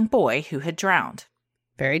of the young boy who had drowned.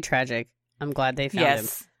 Very tragic. I'm glad they found him.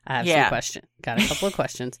 I have some questions. Got a couple of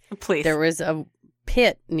questions. Please. There was a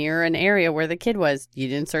pit near an area where the kid was. You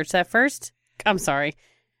didn't search that first? I'm sorry.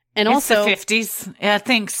 And It's also, the 50s. I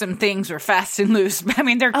think some things were fast and loose. I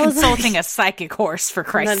mean, they're I was consulting a psychic horse, for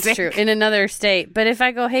Christ's that's sake. true. In another state. But if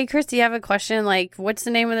I go, hey, Christy, I have a question. Like, what's the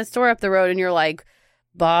name of the store up the road? And you're like,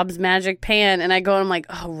 Bob's Magic Pan. And I go and I'm like,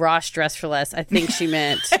 oh, Ross Dress for Less. I think she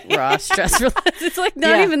meant Ross Dress for Less. It's like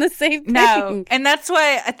not even the same thing. No. And that's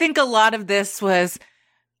why I think a lot of this was,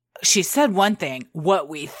 she said one thing. What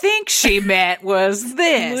we think she meant was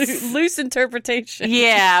this. Loose interpretation.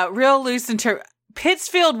 Yeah, real loose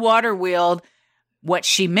Pittsfield Water Wheel, what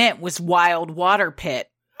she meant was wild water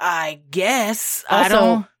pit. I guess.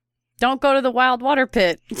 Also, don't go to the wild water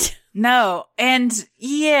pit. No. And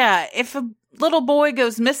yeah, if a little boy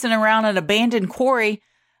goes missing around an abandoned quarry,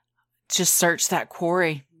 just search that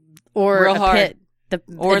quarry. Or real a hard. pit. The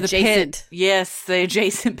adjacent. pit. Yes, the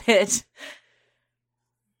adjacent pit.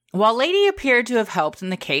 While Lady appeared to have helped in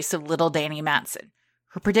the case of little Danny Matson,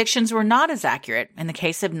 her predictions were not as accurate in the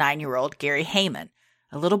case of 9-year-old Gary Heyman,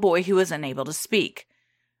 a little boy who was unable to speak.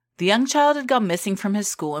 The young child had gone missing from his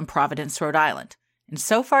school in Providence, Rhode Island, and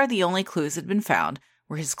so far the only clues had been found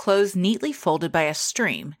were his clothes neatly folded by a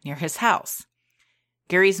stream near his house.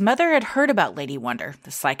 Gary's mother had heard about Lady Wonder,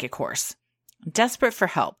 the psychic horse. Desperate for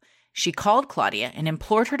help, she called Claudia and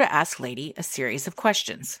implored her to ask Lady a series of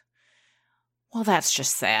questions. Well, that's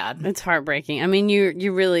just sad. It's heartbreaking. I mean,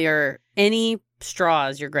 you really are any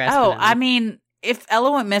straws you're grasping. Oh, at. I mean, if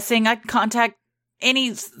Ella went missing, I'd contact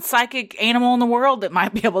any psychic animal in the world that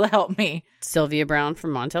might be able to help me. Sylvia Brown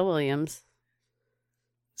from Montel Williams.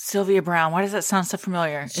 Sylvia Brown. Why does that sound so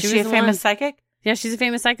familiar? Is She she a was the famous one- psychic? Yeah, she's a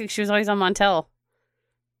famous psychic. She was always on Montel.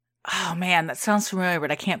 Oh, man, that sounds familiar,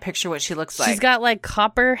 but I can't picture what she looks like. She's got like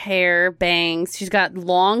copper hair, bangs. She's got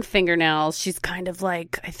long fingernails. She's kind of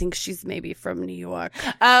like, I think she's maybe from New York.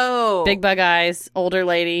 Oh. Big bug eyes, older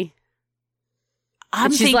lady. I'm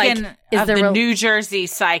and she's thinking like, is of there the a- New Jersey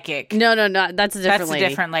psychic. No, that's a different That's lady. a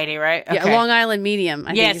different lady, right? Yeah, Okay. Long Island Medium.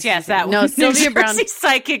 I think Yes, is- that one. No, Sylvia New Brown. Jersey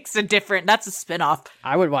psychic's that's a spinoff.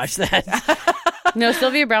 I would watch that. No,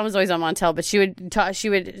 Sylvia Brown was always on Montel, but she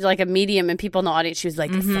would like a medium, and people in the audience, she was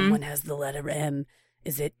like, someone has the letter M,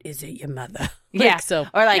 is it your mother? Yeah. So,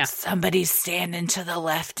 or like, yeah. somebody's standing to the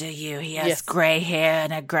left of you. He has Yes. gray hair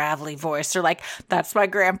and a gravelly voice. Or like, that's my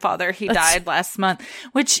grandfather. He died last month.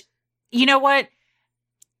 Which, you know what?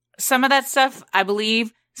 Some of that stuff I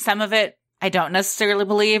believe. Some of it I don't necessarily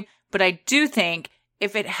believe. But I do think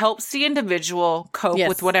if it helps the individual cope Yes.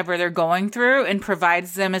 with whatever they're going through and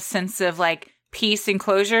provides them a sense of like peace and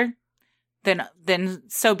closure, then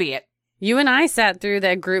so be it. You and I sat through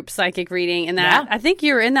that group psychic reading, and that I think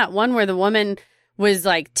you were in that one where the woman was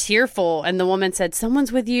like tearful, and the woman said,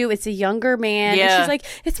 "Someone's with you. It's a younger man." Yeah. And she's like,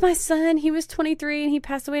 "It's my son. He was 23 and he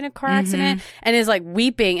passed away in a car accident," and is like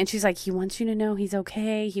weeping. And she's like, "He wants you to know he's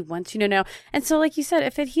okay. He wants you to know." And so, like you said,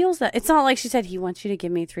 if it heals that, it's not like she said, "He wants you to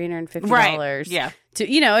give me $350." Right. Yeah. To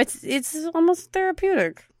it's almost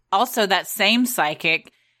therapeutic. Also, that same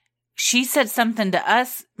psychic, she said something to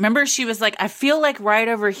us. Remember, she was like, I feel like right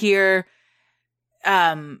over here,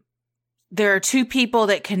 there are two people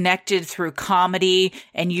that connected through comedy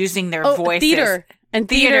and using their voices.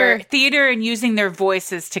 Theater and using their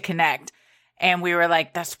voices to connect. And we were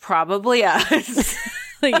like, that's probably us.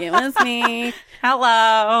 Like, it was me.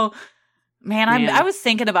 Hello. Man, Man. I was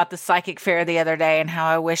thinking about the psychic fair the other day and how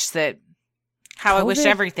I wish COVID?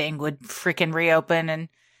 everything would freaking reopen and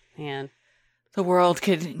Man, the world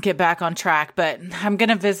could get back on track. But I'm going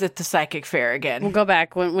to visit the psychic fair again. we'll go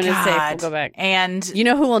back when it's safe. We'll God. go back. And You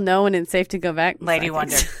know who will know when it's safe to go back? Lady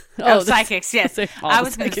Psychics. Wonder. the- Psychics, yes. all I the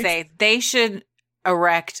was going to psychics. say they should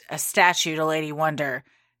erect a statue to Lady Wonder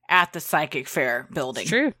at the psychic fair building.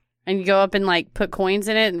 It's true. And you go up and like put coins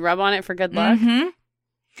in it and rub on it for good luck. Mm-hmm.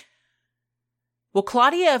 Well,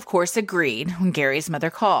 Claudia, of course, agreed when Gary's mother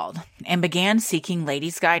called and began seeking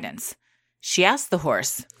Lady's guidance. She asked the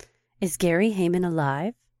horse. Is Gary Heyman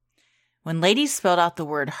alive? When Lady spelled out the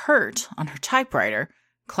word hurt on her typewriter,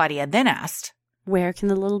 Claudia then asked. Where can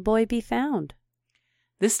the little boy be found?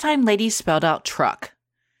 This time, Lady spelled out truck.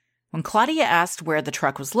 When Claudia asked where the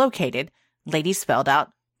truck was located, Lady spelled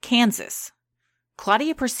out Kansas.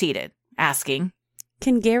 Claudia proceeded, asking,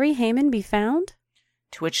 Can Gary Heyman be found?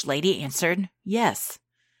 to which Lady answered, yes.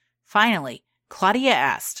 Finally, Claudia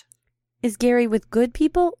asked. Is Gary with good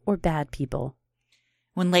people or bad people?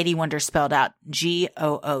 When Lady Wonder spelled out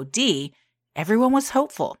G-O-O-D, everyone was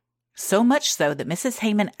hopeful. So much so that Mrs.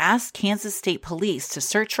 Heyman asked Kansas State Police to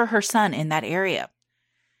search for her son in that area.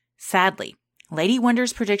 Sadly, Lady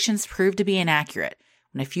Wonder's predictions proved to be inaccurate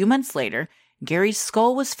when a few months later, Gary's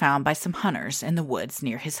skull was found by some hunters in the woods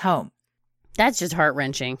near his home. That's just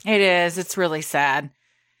heart-wrenching. It is. It's really sad.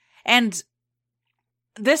 And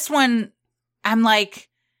this one, I'm like,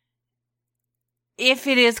 if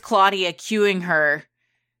it is Claudia cueing her,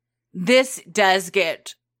 this does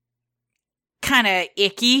get kind of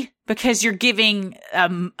icky because you're giving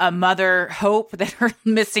a mother hope that her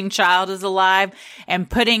missing child is alive and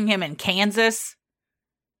putting him in Kansas.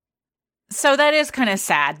 So that is kind of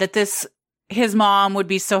sad that his mom would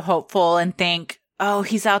be so hopeful and think, oh,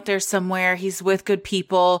 he's out there somewhere. He's with good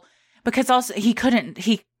people. Because also he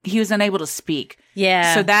was unable to speak.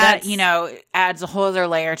 Yeah. So that, that's- adds a whole other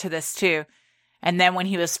layer to this too. And then when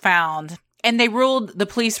he was found, and the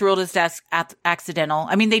police ruled his death accidental.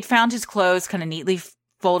 I mean, they'd found his clothes kind of neatly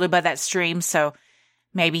folded by that stream. So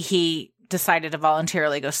maybe he decided to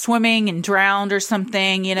voluntarily go swimming and drowned or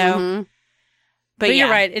something, Mhm. But yeah. you're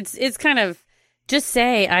right. It's kind of just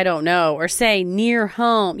say, I don't know, or say near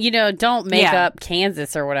home. Don't make Yeah. up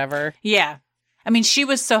Kansas or whatever. Yeah. I mean, she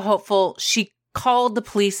was so hopeful. She called the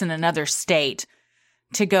police in another state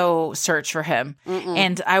to go search for him. Mm-mm.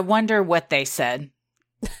 And I wonder what they said.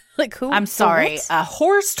 Like who? I'm sorry. What? A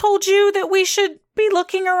horse told you that we should be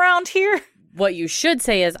looking around here? What you should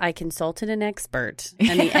say is, I consulted an expert,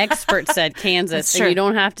 and the expert said Kansas, That's and true. you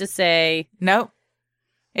don't have to say Nope.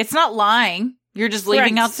 It's not lying. You're just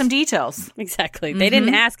leaving Correct. out some details. exactly. They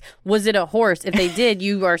didn't ask, was it a horse? If they did,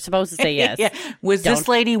 you are supposed to say yes. Yeah. Was this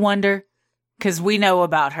Lady Wonder? Because we know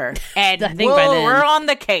about her. And I think by then- we're on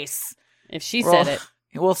the case. If she said it.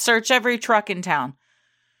 We'll search every truck in town.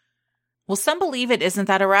 Well, some believe it isn't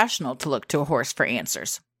that irrational to look to a horse for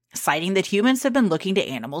answers, citing that humans have been looking to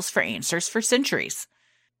animals for answers for centuries.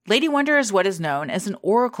 Lady Wonder is what is known as an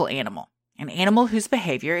oracle animal, an animal whose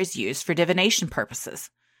behavior is used for divination purposes.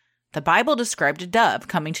 The Bible described a dove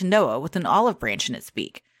coming to Noah with an olive branch in its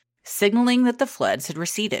beak, signaling that the floods had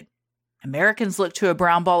receded. Americans look to a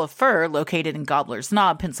brown ball of fur located in Gobbler's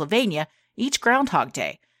Knob, Pennsylvania, each Groundhog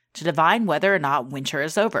Day to divine whether or not winter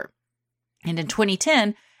is over. And in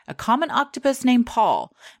 2010, a common octopus named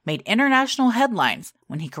Paul made international headlines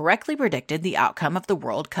when he correctly predicted the outcome of the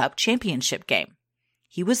World Cup Championship game.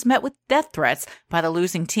 He was met with death threats by the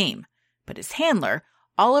losing team, but his handler,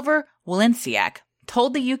 Oliver Walenciak,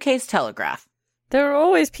 told the UK's Telegraph. There are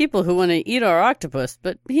always people who want to eat our octopus,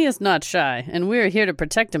 but he is not shy, and we are here to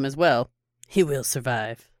protect him as well. He will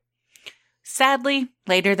survive. Sadly,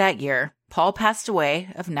 later that year, Paul passed away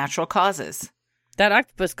of natural causes. That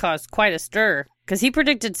octopus caused quite a stir, because he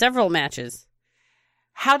predicted several matches.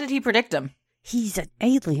 How did he predict them? He's an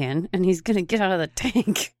alien, and he's going to get out of the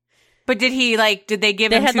tank. But did they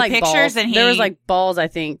give him two pictures? Balls. And there was balls, I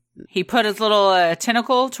think. He put his little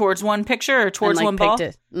tentacle towards one picture or towards one ball?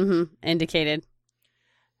 It. Indicated.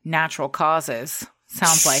 Natural causes.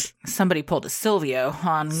 Sounds like somebody pulled a Silvio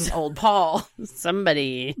on old Paul.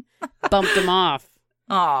 Somebody bumped him off.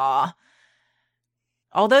 Aw.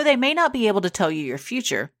 Although they may not be able to tell you your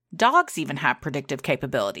future, dogs even have predictive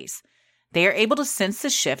capabilities. They are able to sense the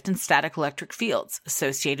shift in static electric fields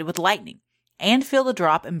associated with lightning and feel the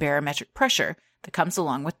drop in barometric pressure that comes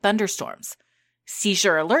along with thunderstorms.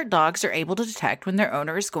 Seizure alert dogs are able to detect when their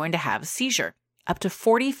owner is going to have a seizure, up to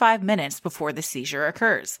 45 minutes before the seizure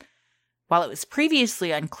occurs. While it was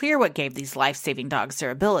previously unclear what gave these life-saving dogs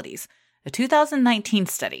their abilities, a 2019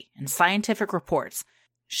 study and scientific reports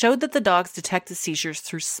showed that the dogs detect the seizures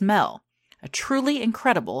through smell, a truly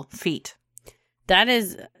incredible feat. That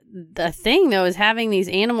is the thing, though, is having these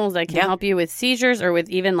animals that can help you with seizures or with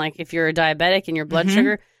even, if you're a diabetic and your blood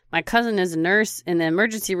sugar. My cousin is a nurse in the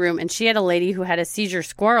emergency room, and she had a lady who had a seizure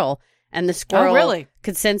squirrel, and the squirrel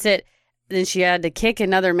could sense it. Then she had to kick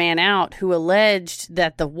another man out who alleged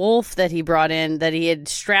that the wolf that he brought in, that he had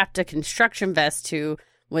strapped a construction vest to,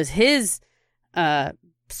 was his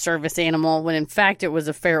service animal, when in fact it was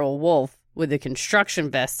a feral wolf with a construction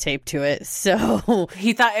vest taped to it. So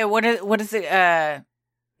he thought, what is it?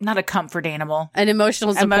 Not a comfort animal. An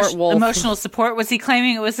emotional support wolf. Emotional support? Was he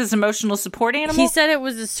claiming it was his emotional support animal? He said it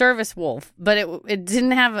was a service wolf, but it didn't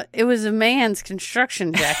have it was a man's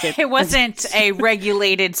construction jacket. It wasn't a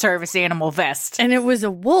regulated service animal vest. And it was a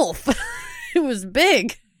wolf. It was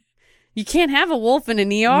big. You can't have a wolf in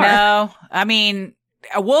an ER. No. I mean,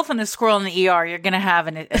 a wolf and a squirrel in the ER, you're going to have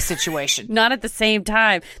a situation. Not at the same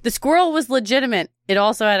time. The squirrel was legitimate. It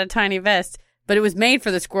also had a tiny vest. But it was made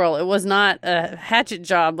for the squirrel. It was not a hatchet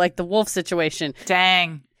job like the wolf situation.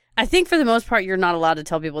 Dang. I think for the most part, you're not allowed to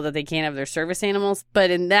tell people that they can't have their service animals.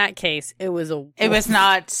 But in that case, it was a wolf.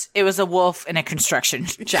 It was a wolf in a construction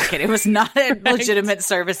jacket. It was not a legitimate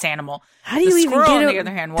service animal. How do you even get on the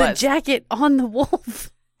other hand, the jacket on the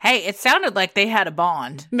wolf? Hey, it sounded like they had a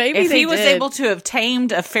bond. Maybe if he did. was able to have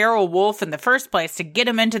tamed a feral wolf in the first place to get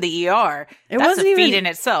him into the ER, that's wasn't a feat even in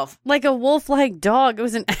itself. Like a wolf-like dog. It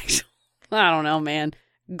was an actual... I don't know, man.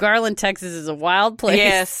 Garland, Texas is a wild place.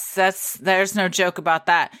 Yes, there's no joke about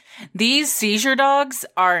that. These seizure dogs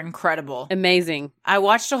are incredible. Amazing. I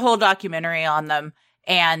watched a whole documentary on them,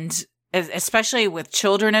 and especially with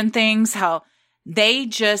children and things, how they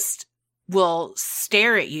just will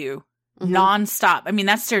stare at you nonstop. I mean,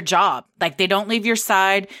 that's their job. Like, they don't leave your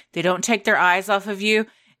side. They don't take their eyes off of you.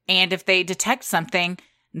 And if they detect something,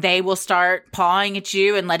 they will start pawing at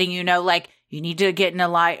you and letting you know, you need to get in a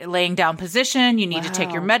laying down position. You need to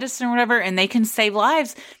take your medicine or whatever, and they can save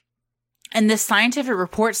lives. And this scientific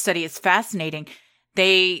report study is fascinating.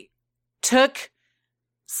 They took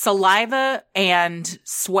saliva and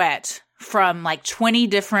sweat from 20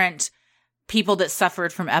 different people that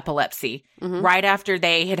suffered from epilepsy right after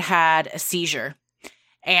they had a seizure.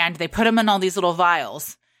 And they put them in all these little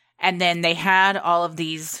vials. And then they had all of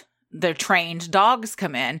their trained dogs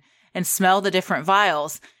come in and smell the different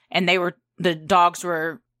vials. And the dogs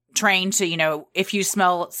were trained to, if you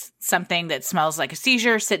smell something that smells like a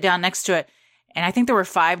seizure, sit down next to it. And I think there were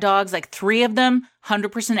 5 dogs, 3 of them,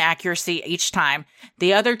 100% accuracy each time.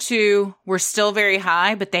 The other 2 were still very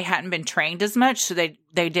high, but they hadn't been trained as much, so they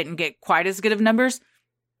didn't get quite as good of numbers.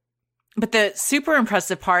 But the super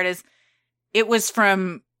impressive part is it was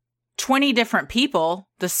from 20 different people,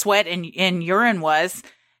 the sweat and urine was,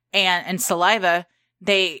 and saliva.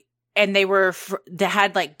 They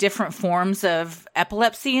had different forms of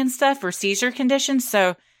epilepsy and stuff or seizure conditions.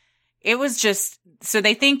 So it was so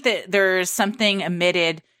they think that there's something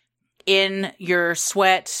emitted in your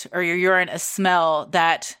sweat or your urine, a smell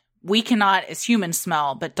that we cannot as humans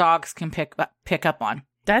smell, but dogs can pick up on.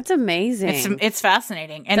 That's amazing. It's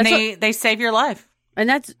fascinating. And they save your life. And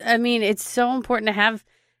it's so important to have,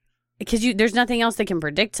 because there's nothing else that can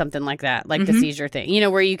predict something like that, like the seizure thing,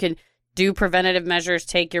 where you can do preventative measures,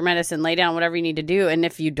 take your medicine, lay down, whatever you need to do. And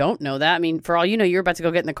if you don't know that, for all you know, you're about to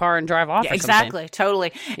go get in the car and drive off. Exactly.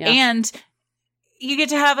 Totally. Yeah. And you get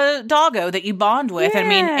to have a doggo that you bond with. Yeah.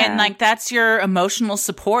 And that's your emotional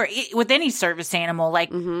support with any service animal,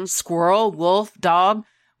 squirrel, wolf, dog,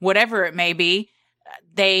 whatever it may be.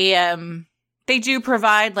 They They do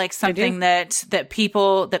provide like something that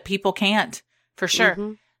people can't, for sure.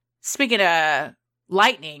 Mm-hmm. Speaking of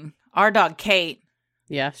lightning, our dog Kate,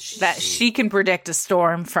 Yeah. she can predict a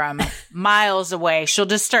storm from miles away. She'll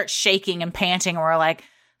just start shaking and panting, and we're like,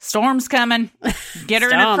 storm's coming. Get her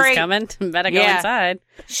in her crate. Coming. Better go inside.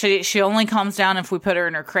 She only calms down if we put her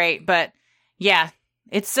in her crate. But yeah,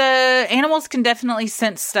 it's animals can definitely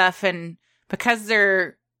sense stuff, and because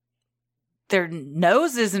their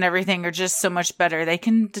noses and everything are just so much better, they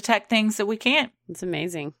can detect things that we can't. It's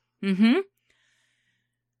amazing. Mm-hmm.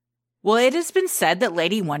 Well, it has been said that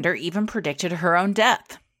Lady Wonder even predicted her own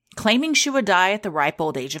death, claiming she would die at the ripe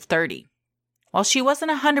old age of 30. While she wasn't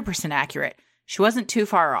 100% accurate, she wasn't too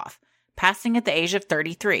far off, passing at the age of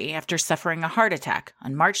 33 after suffering a heart attack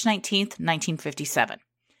on March 19th, 1957.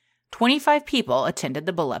 25 people attended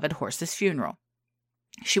the beloved horse's funeral.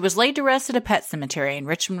 She was laid to rest at a pet cemetery in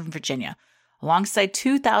Richmond, Virginia, alongside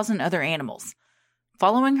 2,000 other animals.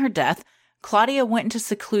 Following her death, Claudia went into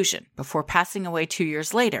seclusion before passing away 2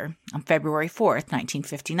 years later, on February 4th,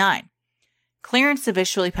 1959. Clarence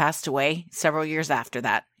eventually passed away several years after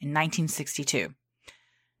that, in 1962.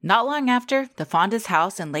 Not long after, the Fonda's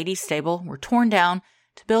house and Lady's stable were torn down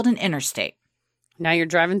to build an interstate. Now you're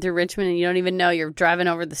driving through Richmond and you don't even know you're driving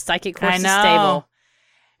over the psychic horse's I know. stable.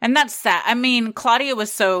 And that's sad. I mean, Claudia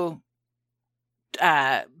was so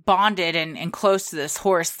bonded and close to this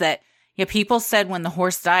horse that people said when the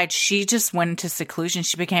horse died, she just went into seclusion.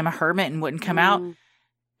 She became a hermit and wouldn't come out.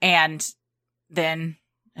 And then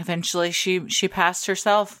eventually she passed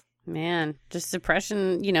herself. Man, just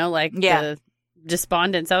depression, the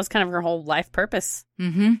despondence. That was kind of her whole life purpose.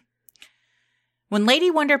 Mm-hmm. When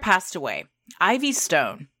Lady Wonder passed away, Ivy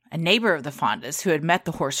Stone, a neighbor of the Fondas who had met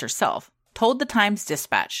the horse herself, told the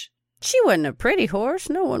Times-Dispatch, "She wasn't a pretty horse.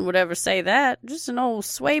 No one would ever say that. Just an old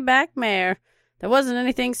sway-back mare. There wasn't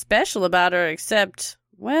anything special about her except,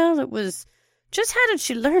 well, it was just how did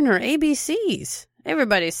she learn her ABCs?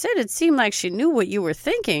 Everybody said it seemed like she knew what you were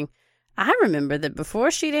thinking. I remember that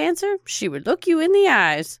before she'd answer, she would look you in the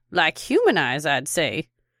eyes, like human eyes, I'd say."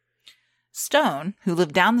 Stone, who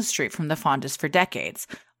lived down the street from the Fondas for decades,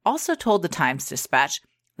 also told the Times-Dispatch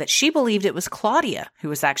that she believed it was Claudia who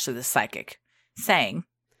was actually the psychic, saying,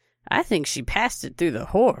 "I think she passed it through the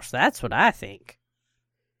horse. That's what I think."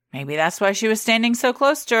 Maybe that's why she was standing so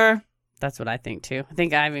close to her. That's what I think, too. I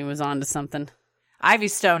think Ivy was on to something. Ivy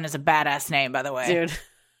Stone is a badass name, by the way. Dude.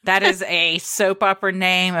 That is a soap opera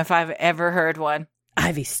name if I've ever heard one.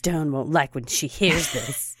 Ivy Stone won't like when she hears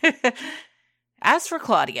this. As for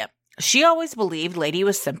Claudia, she always believed Lady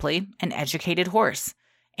was simply an educated horse,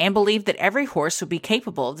 and believed that every horse would be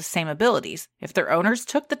capable of the same abilities if their owners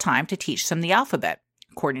took the time to teach them the alphabet,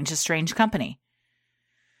 according to Strange Company.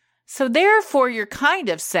 So therefore, you're kind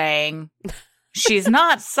of saying she's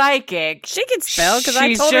not psychic. She can spell because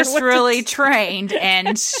I told her she's just what really trained,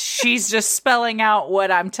 and she's just spelling out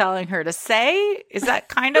what I'm telling her to say. Is that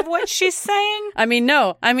kind of what she's saying?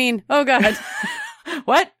 No. Oh God.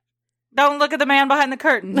 What? Don't look at the man behind the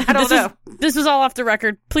curtain. I don't know. This was all off the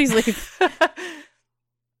record. Please leave.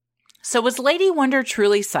 So was Lady Wonder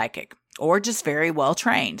truly psychic, or just very well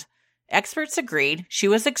trained? Experts agreed she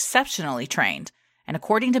was exceptionally trained. And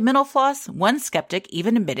according to Mental Floss, one skeptic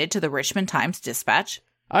even admitted to the Richmond Times-Dispatch,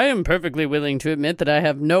 "I am perfectly willing to admit that I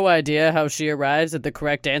have no idea how she arrives at the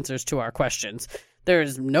correct answers to our questions. There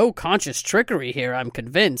is no conscious trickery here, I'm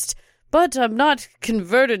convinced. But I'm not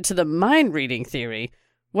converted to the mind-reading theory.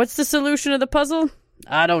 What's the solution of the puzzle?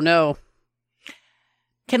 I don't know."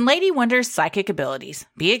 Can Lady Wonder's psychic abilities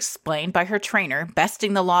be explained by her trainer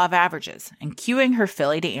besting the law of averages and cueing her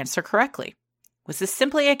filly to answer correctly? Was this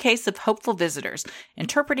simply a case of hopeful visitors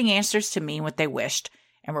interpreting answers to mean what they wished,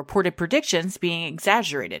 and reported predictions being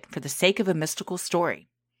exaggerated for the sake of a mystical story?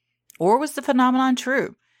 Or was the phenomenon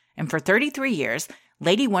true, and for 33 years,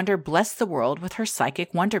 Lady Wonder blessed the world with her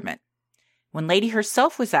psychic wonderment? When Lady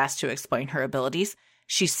herself was asked to explain her abilities,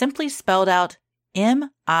 she simply spelled out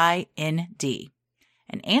M-I-N-D,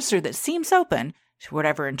 an answer that seems open to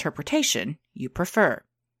whatever interpretation you prefer.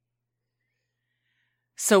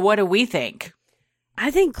 So what do we think? I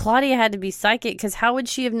think Claudia had to be psychic because how would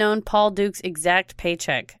she have known Paul Duke's exact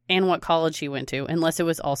paycheck and what college he went to, unless it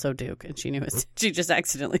was also Duke and she knew it? She just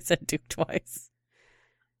accidentally said Duke twice.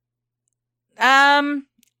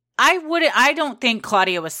 I don't think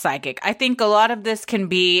Claudia was psychic. I think a lot of this can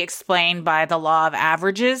be explained by the law of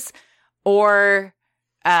averages, or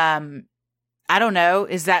I don't know.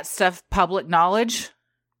 Is that stuff public knowledge?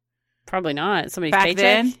 Probably not. Somebody's Back paycheck?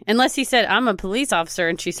 then? Unless he said, "I'm a police officer,"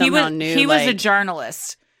 and she somehow knew. He was a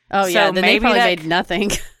journalist. Oh, yeah. So Then they maybe probably made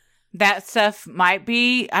nothing. That stuff might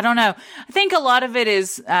be, I don't know. I think a lot of it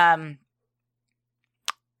is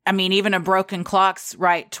I mean, even a broken clock's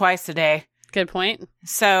right twice a day. Good point.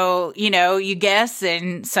 So, you guess,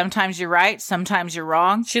 and sometimes you're right, sometimes you're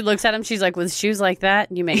wrong. She looks at him. She's like, with shoes like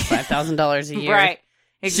that, you make $5,000 a year. Right.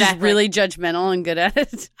 Exactly. She's really judgmental and good at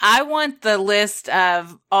it. I want the list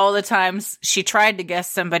of all the times she tried to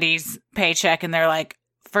guess somebody's paycheck, and they're like,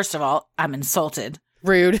 first of all, I'm insulted.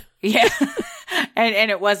 Rude. Yeah.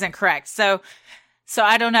 and it wasn't correct. So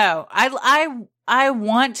I don't know. I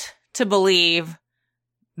want to believe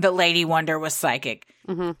that Lady Wonder was psychic.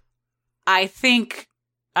 Mm-hmm. I think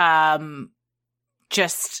I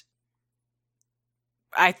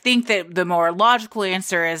think that the more logical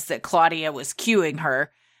answer is that Claudia was cueing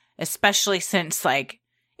her, especially since, like,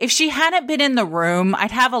 if she hadn't been in the room,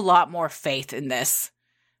 I'd have a lot more faith in this.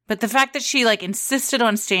 But the fact that she, like, insisted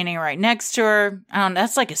on standing right next to her, I don't know,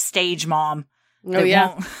 that's like a stage mom.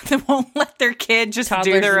 That won't let their kid just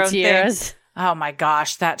Toddlers do their own tiaras. thing. Oh my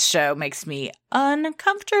gosh, that show makes me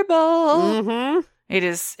uncomfortable. Mm-hmm.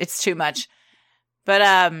 It's too much. But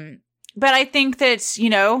I think that,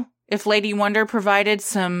 if Lady Wonder provided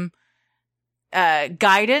some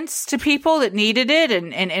guidance to people that needed it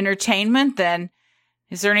and entertainment, then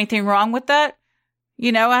is there anything wrong with that?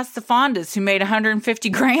 Ask the Fondas who made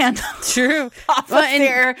 $150,000 True.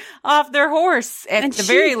 off their horse at the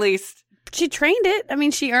very least. She trained it. I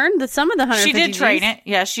mean, she earned some of the 150. She did train it.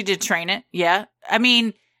 Yeah, she did train it. Yeah. I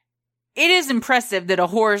mean, it is impressive that a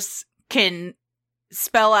horse can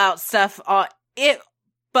spell out stuff on it,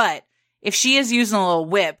 but if she is using a little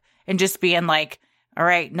whip and just being like, all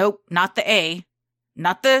right, nope, not the A,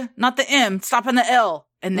 not the M, stop on the L.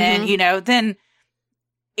 And then, then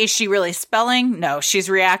is she really spelling? No, she's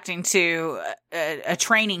reacting to a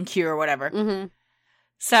training cue or whatever. Mm-hmm.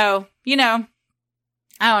 So,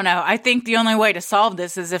 I don't know. I think the only way to solve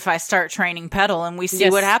this is if I start training Petal and we see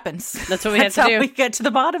what happens. That's what we have to do. That's how we get to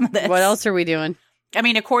the bottom of this. What else are we doing? I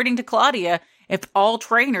mean, according to Claudia, if all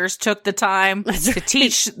trainers took the time to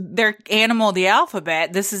teach their animal the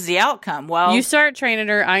alphabet, this is the outcome. Well, you start training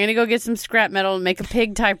her. I'm going to go get some scrap metal and make a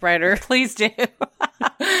pig typewriter. Please do.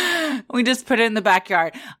 We just put it in the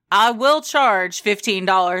backyard. I will charge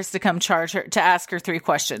 $15 to come charge her to ask her 3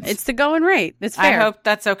 questions. It's the going rate. It's fair. I hope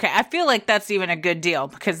that's okay. I feel like that's even a good deal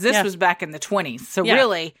because this was back in the 20s. So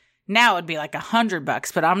really, now it'd be like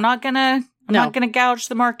 $100. But I'm not gonna gouge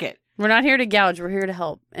the market. We're not here to gouge. We're here to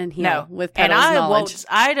help and heal with Petal's knowledge.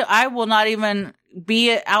 I will not even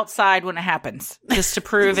be outside when it happens, just to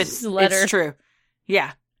prove it's true.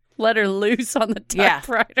 Yeah. Let her loose on the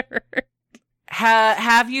typewriter.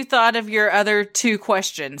 Have you thought of your other 2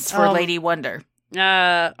 questions for Lady Wonder?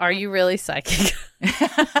 Are you really psychic?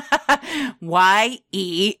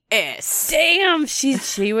 YES. Damn,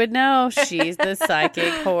 she would know. She's the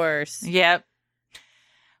psychic horse. Yep.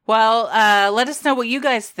 Well, let us know what you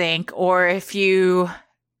guys think, or if you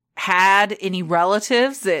had any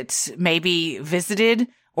relatives that maybe visited,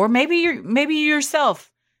 or maybe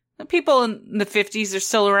yourself. The people in the 50s are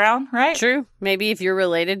still around, right? True. Maybe if you're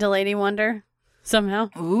related to Lady Wonder somehow.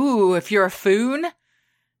 Ooh, if you're a Foon?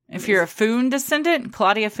 If you're a Foon descendant,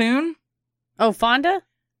 Claudia Foon? Oh, Fonda?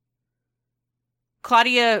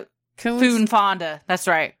 Claudia Foon Fonda. That's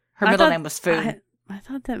right. Her middle name was Foon. I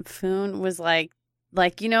thought that Foon was like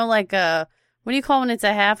what do you call when it's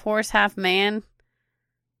a half horse, half man?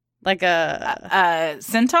 Like a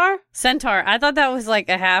centaur? Centaur. I thought that was like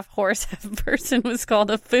a half horse, half person was called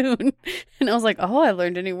a Foon. And I was like, oh, I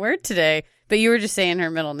learned a new word today. But you were just saying her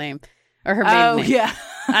middle name. Or her maiden name. Yeah.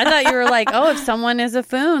 I thought you were like, if someone is a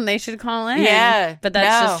Foon, they should call in. Yeah. But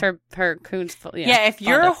that's just her coon's. Yeah, if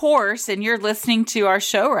you're a horse and you're listening to our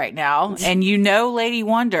show right now and you know Lady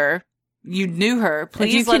Wonder, you knew her,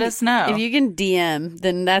 please let us know. If you can DM,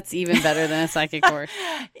 then that's even better than a psychic horse.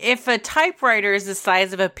 If a typewriter is the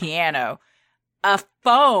size of a piano, a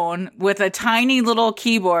phone with a tiny little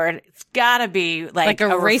keyboard, it's gotta be like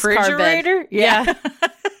a race refrigerator. Car bed. Yeah.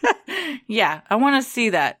 Yeah, I want to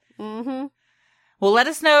see that. Mm-hmm. Well, let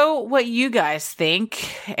us know what you guys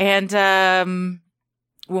think. And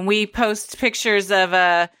when we post pictures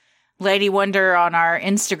of Lady Wonder on our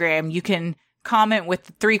Instagram, you can comment with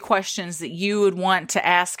the 3 questions that you would want to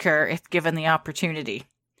ask her if given the opportunity.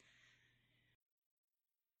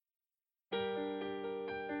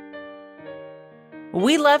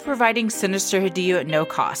 We love providing Sinisterhood to you at no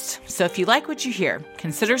cost. So if you like what you hear,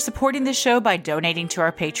 consider supporting the show by donating to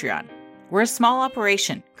our Patreon. We're a small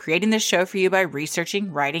operation, creating this show for you by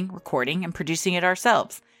researching, writing, recording, and producing it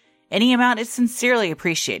ourselves. Any amount is sincerely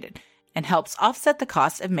appreciated and helps offset the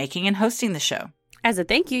cost of making and hosting the show. As a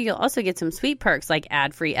thank you, you'll also get some sweet perks like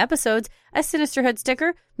ad-free episodes, a Sinisterhood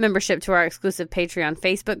sticker, membership to our exclusive Patreon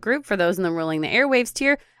Facebook group for those in the Ruling the Airwaves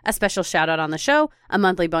tier, a special shout-out on the show, a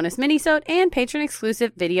monthly bonus minisode, and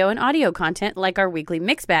patron-exclusive video and audio content like our weekly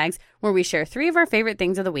mix bags, where we share 3 of our favorite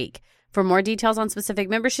things of the week. For more details on specific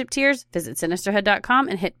membership tiers, visit Sinisterhood.com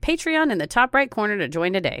and hit Patreon in the top right corner to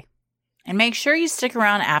join today. And make sure you stick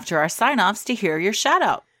around after our sign-offs to hear your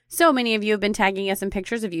shout-out. So many of you have been tagging us in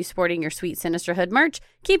pictures of you sporting your sweet Sinisterhood merch.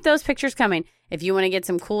 Keep those pictures coming. If you want to get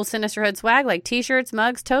some cool Sinisterhood swag like t-shirts,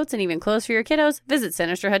 mugs, totes, and even clothes for your kiddos, visit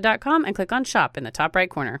Sinisterhood.com and click on Shop in the top right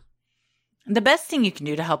corner. The best thing you can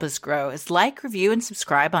do to help us grow is like, review, and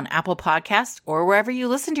subscribe on Apple Podcasts or wherever you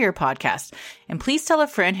listen to your podcast. And please tell a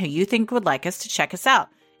friend who you think would like us to check us out.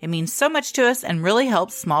 It means so much to us and really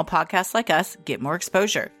helps small podcasts like us get more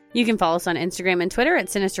exposure. You can follow us on Instagram and Twitter at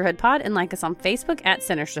SinisterhoodPod and like us on Facebook at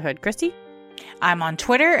Sinisterhood. Christy? I'm on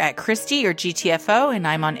Twitter at Christy or GTFO, and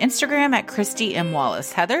I'm on Instagram at Christy M.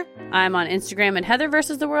 Wallace. Heather? I'm on Instagram at Heather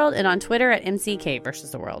vs. the World and on Twitter at MCK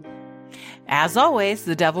vs. the World. As always,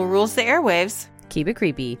 the devil rules the airwaves. Keep it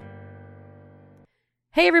creepy.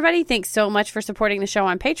 Hey everybody, thanks so much for supporting the show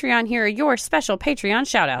on Patreon. Here are your special Patreon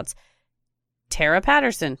shoutouts. Tara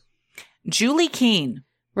Patterson. Julie Keene.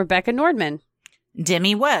 Rebecca Nordman.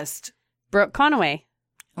 Demi West. Brooke Conaway.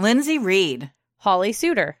 Lindsay Reed. Holly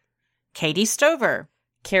Suter. Katie Stover.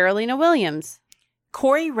 Carolina Williams.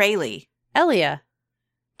 Corey Rayleigh. Elia.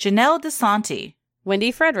 Janelle DeSanti.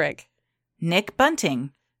 Wendy Frederick. Nick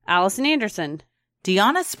Bunting. Allison Anderson.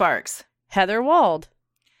 Deanna Sparks. Heather Wald.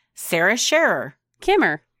 Sarah Scherer.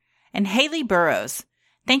 Kimmer. And Haley Burrows.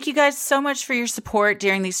 Thank you guys so much for your support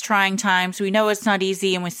during these trying times. We know it's not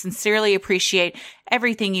easy, and we sincerely appreciate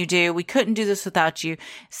everything you do. We couldn't do this without you.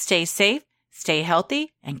 Stay safe, stay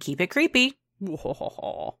healthy, and keep it creepy.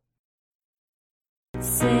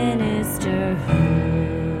 Sinister.